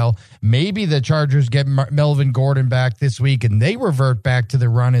NFL. Maybe the Chargers get Melvin Gordon back this week, and they revert back to the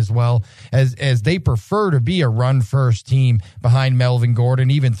run as well, as they prefer to be a run-first team behind Melvin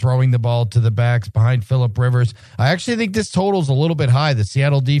Gordon, even throwing the ball to the backs behind Phillip Rivers. I actually think this total is a little bit high. The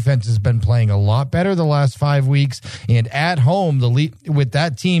Seattle defense has been playing a lot better the last 5 weeks, and at home, with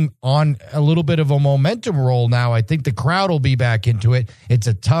that team on a little bit of a momentum roll now, I think the crowd will be back into it. It's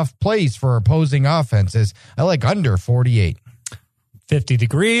a tough place for opposing offenses. I like under 48. 50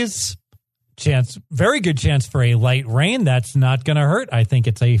 degrees, very good chance for a light rain. That's not going to hurt. I think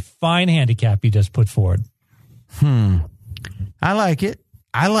it's a fine handicap you just put forward. I like it.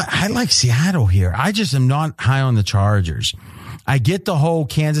 I like Seattle here. I just am not high on the Chargers. I get the whole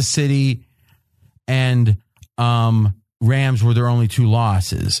Kansas City and Rams were their only 2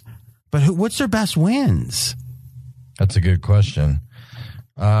 losses, but what's their best wins? That's a good question.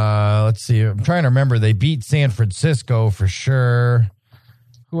 Let's see. I'm trying to remember. They beat San Francisco for sure.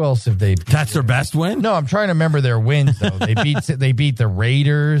 Who else have they beat? That's their best win? No, I'm trying to remember their wins though. They beat the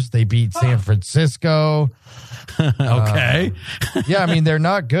Raiders. They beat San Francisco. Okay. Yeah, I mean they're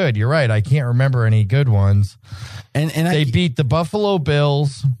not good. You're right. I can't remember any good ones. And they beat the Buffalo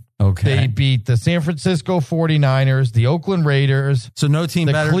Bills. Okay. They beat the San Francisco 49ers, the Oakland Raiders. So no team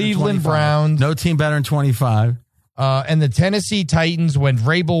better than 25. The Cleveland Browns. No team better than 25. And the Tennessee Titans, when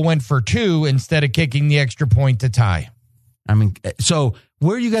Vrabel went for 2 instead of kicking the extra point to tie. I mean, so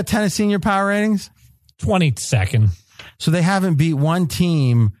where you got Tennessee in your power ratings? 22nd. So they haven't beat one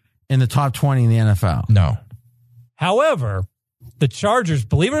team in the top 20 in the NFL. No. However, the Chargers,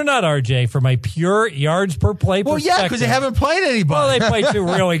 believe it or not, RJ, from a pure yards per play perspective. Well, yeah, because they haven't played anybody. Well, they played 2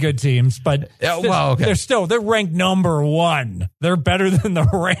 really good teams, but okay. they're ranked number 1. They're better than the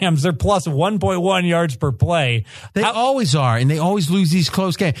Rams. They're plus 1.1 yards per play. They always are, and they always lose these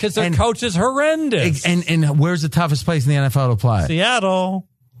close games. Because their coach is horrendous. And where's the toughest place in the NFL to play? Seattle.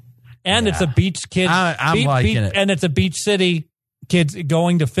 And it's a beach kid. I'm liking it. And it's a beach city. Kids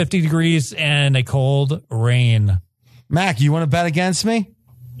going to 50 degrees and a cold rain. Mac, you want to bet against me?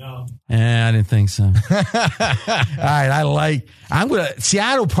 No. I didn't think so. All right,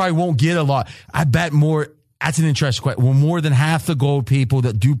 Seattle probably won't get a lot. I bet more. That's an interesting question. Well, more than half the gold people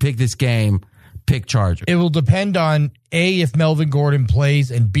that do pick this game pick Chargers. It will depend on A, if Melvin Gordon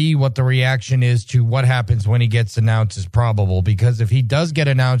plays, and B, what the reaction is to what happens when he gets announced as probable. Because if he does get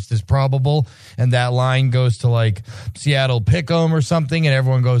announced as probable and that line goes to like Seattle pick'em or something, and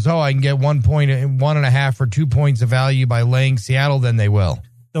everyone goes, oh, I can get 1 point, 1.5 or 2 points of value by laying Seattle, then they will.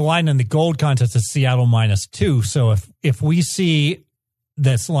 The line in the gold contest is Seattle -2. So if we see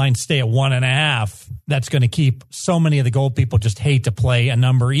this line stay at 1.5, that's going to keep so many of the gold people just hate to play a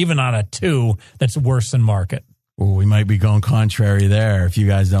number, even on a 2, that's worse than market. Well, we might be going contrary there if you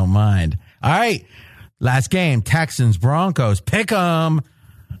guys don't mind. All right. Last game, Texans, Broncos. Pick 'em.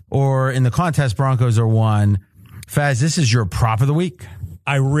 Or in the contest, Broncos are 1. Faz, this is your prop of the week.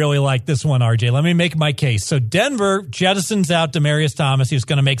 I really like this one, RJ. Let me make my case. So Denver jettisons out Demaryius Thomas. He's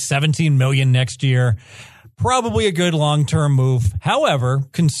going to make $17 million next year. Probably a good long-term move. However,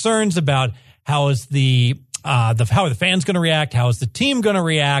 concerns about how is how are the fans going to react? How is the team going to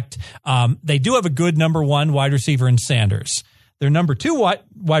react? They do have a good number 1 wide receiver in Sanders. Their number 2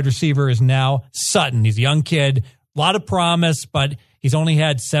 wide receiver is now Sutton. He's a young kid, a lot of promise, but he's only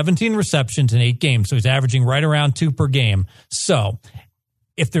had 17 receptions in 8 games, so he's averaging right around 2 per game. So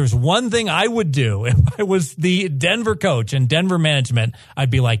if there's one thing I would do if I was the Denver coach and Denver management,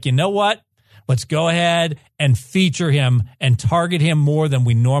 I'd be like, you know what? Let's go ahead and feature him and target him more than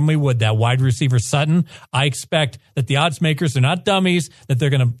we normally would, that wide receiver Sutton. I expect that the odds makers, they're not dummies, that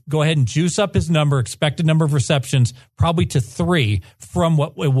they're going to go ahead and juice up his expected number of receptions, probably to 3 from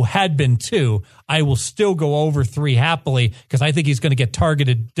what it had been 2. I will still go over 3 happily because I think he's going to get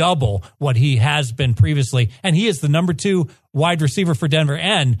targeted double what he has been previously. And he is the number 2 wide receiver for Denver,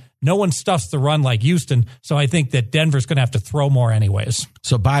 and no one stuffs the run like Houston. So I think that Denver's going to have to throw more anyways.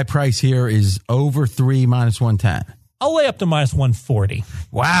 So buy price here is over 3 -110. I'll lay up to -140.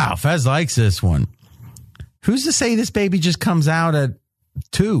 Wow, Fez likes this one. Who's to say this baby just comes out at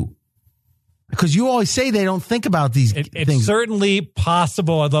 2? Because you always say they don't think about these things. It's certainly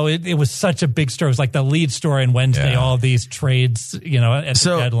possible, although it was such a big story. It was like the lead story on Wednesday, all these trades, at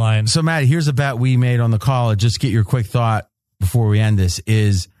the deadline. So, Matt, here's a bet we made on the call. Just get your quick thought before we end this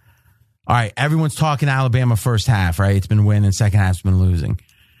is, all right, everyone's talking Alabama first half, right? It's been winning, second half's been losing.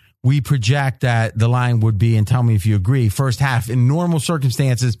 We project that the line would be, and tell me if you agree, first half in normal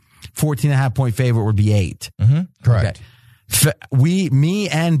circumstances, 14.5-point favorite would be 8. Mm-hmm. Correct. Okay. Me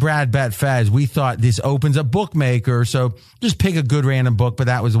and Brad bet Fez, we thought this opens a bookmaker, so just pick a good random book, but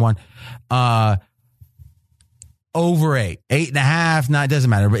that was the one. Over 8. 8.5, no, it doesn't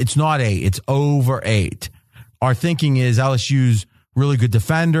matter, but it's not 8, it's over 8. Our thinking is LSU's really good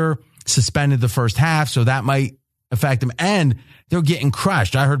defender, suspended the first half, so that might affect them, and they're getting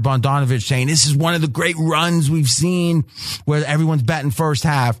crushed. I heard Bogdanovich saying this is one of the great runs we've seen where everyone's betting first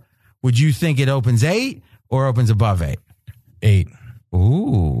half. Would you think it opens 8 or opens above 8? 8.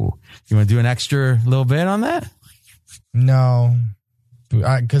 Ooh. You want to do an extra little bit on that? No.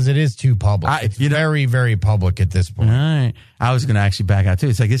 Because it is too public. It's very, very public at this point. All right. I was going to actually back out, too.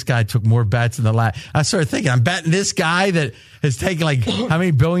 It's like this guy took more bets in the last. I started thinking, I'm betting this guy that has taken like how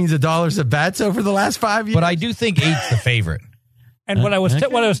many billions of dollars of bets over the last 5 years? But I do think 8's the favorite. And what I was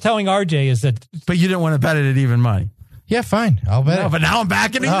telling RJ is that. But you didn't want to bet it at even money. Yeah, fine. I'll bet it. But now I'm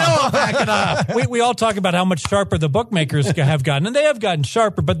backing it. No, I'm backing up. We all talk about how much sharper the bookmakers have gotten, and they have gotten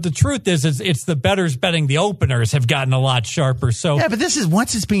sharper. But the truth is it's the bettors betting the openers have gotten a lot sharper. So yeah, but this is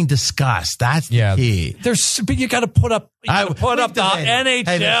once it's being discussed. That's the key. But you got to put up. The NHL.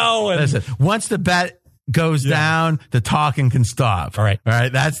 Hey, listen, once the bet goes down, the talking can stop. All right.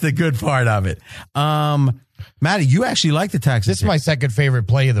 That's the good part of it. Matty, you actually like the Texans. This is my second favorite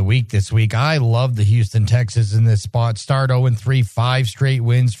play of the week this week. I love the Houston Texans in this spot. Start 0-3, 5 straight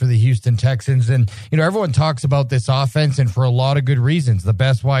wins for the Houston Texans. And, everyone talks about this offense, and for a lot of good reasons. The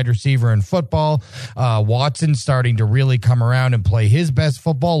best wide receiver in football. Watson starting to really come around and play his best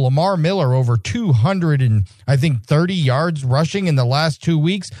football. Lamar Miller over 230 yards rushing in the last 2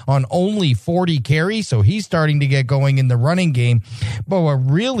 weeks on only 40 carries. So he's starting to get going in the running game. But what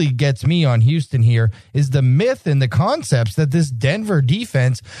really gets me on Houston here is the myth and the concepts that this Denver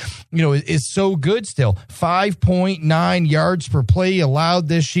defense, is so good still. 5.9 yards per play allowed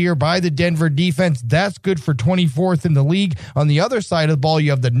this year by the Denver defense. That's good for 24th in the league. On the other side of the ball, you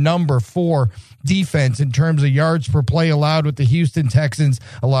have the number 4 defense in terms of yards per play allowed with the Houston Texans,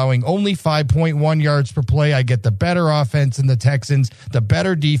 allowing only 5.1 yards per play. I get the better offense in the Texans, the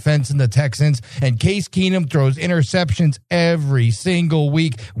better defense in the Texans, and Case Keenum throws interceptions every single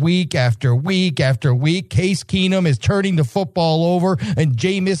week, week after week after week. Case Keenum is turning the football over in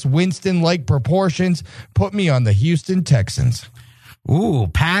Jameis Winston-like proportions. Put me on the Houston Texans. Ooh,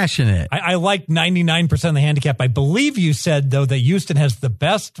 passionate. I like 99% of the handicap. I believe you said, though, that Houston has the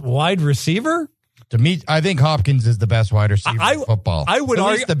best wide receiver. To me, I think Hopkins is the best wide receiver in football. I would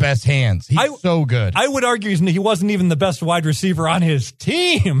argue the best hands. He's so good. I would argue he wasn't even the best wide receiver on his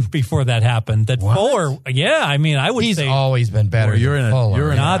team before that happened. That Fuller, I would say he's always been better. You're in a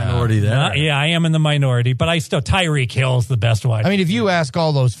minority there. I am in the minority, but I still Tyreek Hill's the best wide. If you ask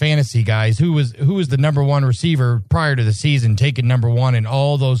all those fantasy guys who was the number 1 receiver prior to the season, taking number 1 in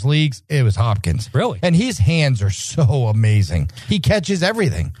all those leagues, it was Hopkins. Really? And his hands are so amazing. He catches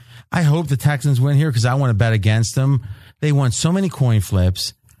everything. I hope the Texans win here because I want to bet against them. They won so many coin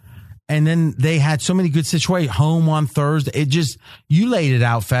flips, and then they had so many good situations. Home on Thursday. You laid it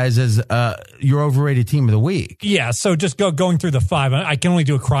out, Fez, as your overrated team of the week. Yeah, so just going through the 5. I can only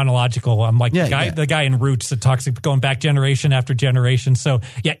do a chronological. I'm like the guy in Roots that talks going back generation after generation. So,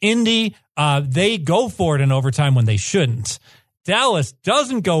 Indy, they go for it in overtime when they shouldn't. Dallas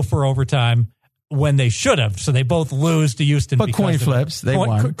doesn't go for overtime when they should have. So they both lose to Houston. But coin flips, they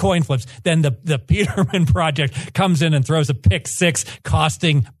won. Coin flips. Then the Peterman Project comes in and throws a pick 6,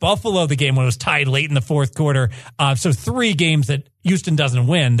 costing Buffalo the game when it was tied late in the fourth quarter. So 3 games that Houston doesn't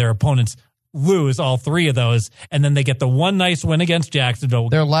win, their opponents lose all 3 of those, and then they get the one nice win against Jacksonville.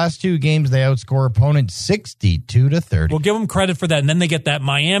 Their last 2 games, they outscore opponents 62-30. We'll give them credit for that, and then they get that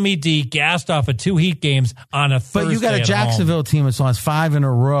Miami D gassed off of 2 Heat games on a Thursday. But you got a Jacksonville team that's lost 5 in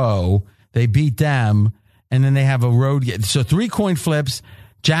a row. They beat them, and then they have a road game. So 3 coin flips.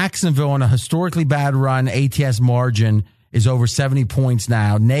 Jacksonville on a historically bad run. ATS margin is over 70 points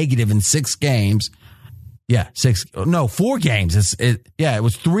now, negative in 6 games. Yeah, 4 games. It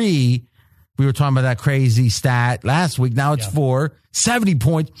was 3. We were talking about that crazy stat last week. Now it's 4, 70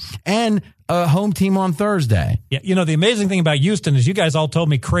 points, and a home team on Thursday. Yeah, the amazing thing about Houston is you guys all told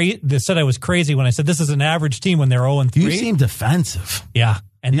me they said I was crazy when I said this is an average team when they're 0-3. You seem defensive. Yeah.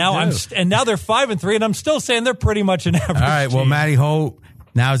 And now they're 5-3, and I'm still saying they're pretty much an average. All right, well, team. Matty Holt,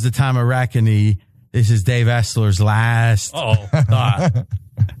 now is the time of reckoning. This is Dave Essler's last thought.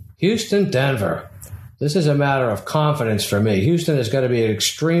 Houston, Denver. This is a matter of confidence for me. Houston is going to be an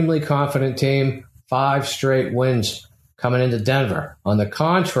extremely confident team. 5 straight wins coming into Denver. On the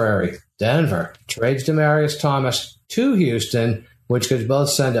contrary, Denver trades Demaryius Thomas to Houston, which could both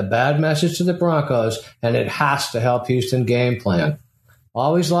send a bad message to the Broncos, and it has to help Houston game plan.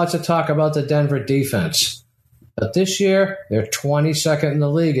 Always lots of talk about the Denver defense. But this year, they're 22nd in the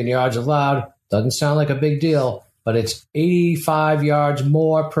league in yards allowed. Doesn't sound like a big deal, but it's 85 yards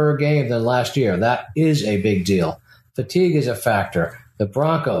more per game than last year. That is a big deal. Fatigue is a factor. The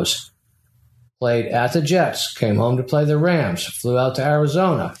Broncos played at the Jets, came home to play the Rams, flew out to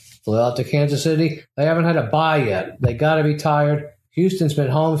Arizona, flew out to Kansas City. They haven't had a bye yet. They got to be tired. Houston's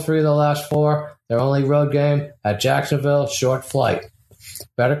been home 3 of the last 4. Their only road game at Jacksonville, short flight.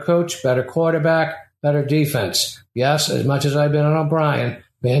 Better coach, better quarterback, better defense. Yes, as much as I've been on O'Brien,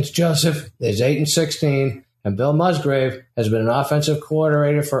 Vance Joseph is 8-16, and Bill Musgrave has been an offensive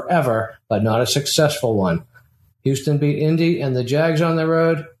coordinator forever, but not a successful one. Houston beat Indy and the Jags on the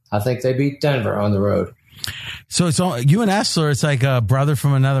road. I think they beat Denver on the road. So it's all you and Essler. It's like a brother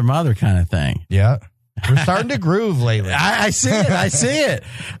from another mother kind of thing. Yeah, we're starting to groove lately. I see it. I see it.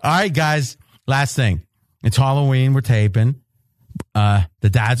 All right, guys. Last thing. It's Halloween. We're taping. The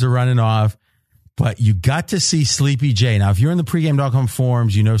dads are running off, but you got to see Sleepy J. Now, if you're in the pregame.com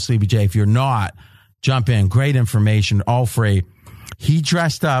forums, you know Sleepy J. If you're not, jump in. Great information, all free. He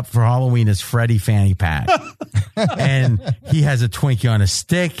dressed up for Halloween as Freddy Fanny Pack. And he has a Twinkie on a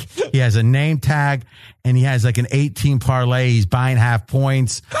stick. He has a name tag. And he has like an 18 parlay. He's buying half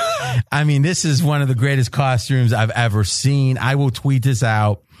points. I mean, this is one of the greatest costumes I've ever seen. I will tweet this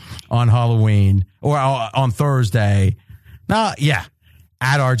out on Halloween or on Thursday.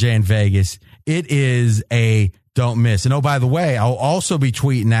 At RJ in Vegas. It is a don't miss. And by the way, I'll also be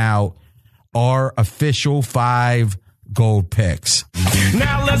tweeting out our official 5 gold picks.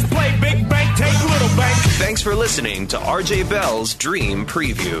 Now let's play Big Bank, take Little Bank. Thanks for listening to RJ Bell's Dream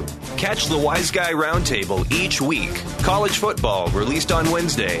Preview. Catch the Wise Guy Roundtable each week. College football released on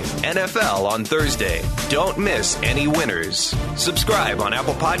Wednesday, NFL on Thursday. Don't miss any winners. Subscribe on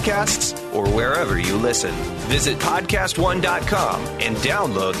Apple Podcasts or wherever you listen. Visit podcastone.com and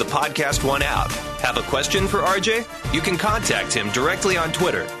download the Podcast One app. Have a question for RJ? You can contact him directly on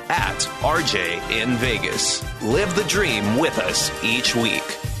Twitter @RJ in Vegas. Live the dream with us each week.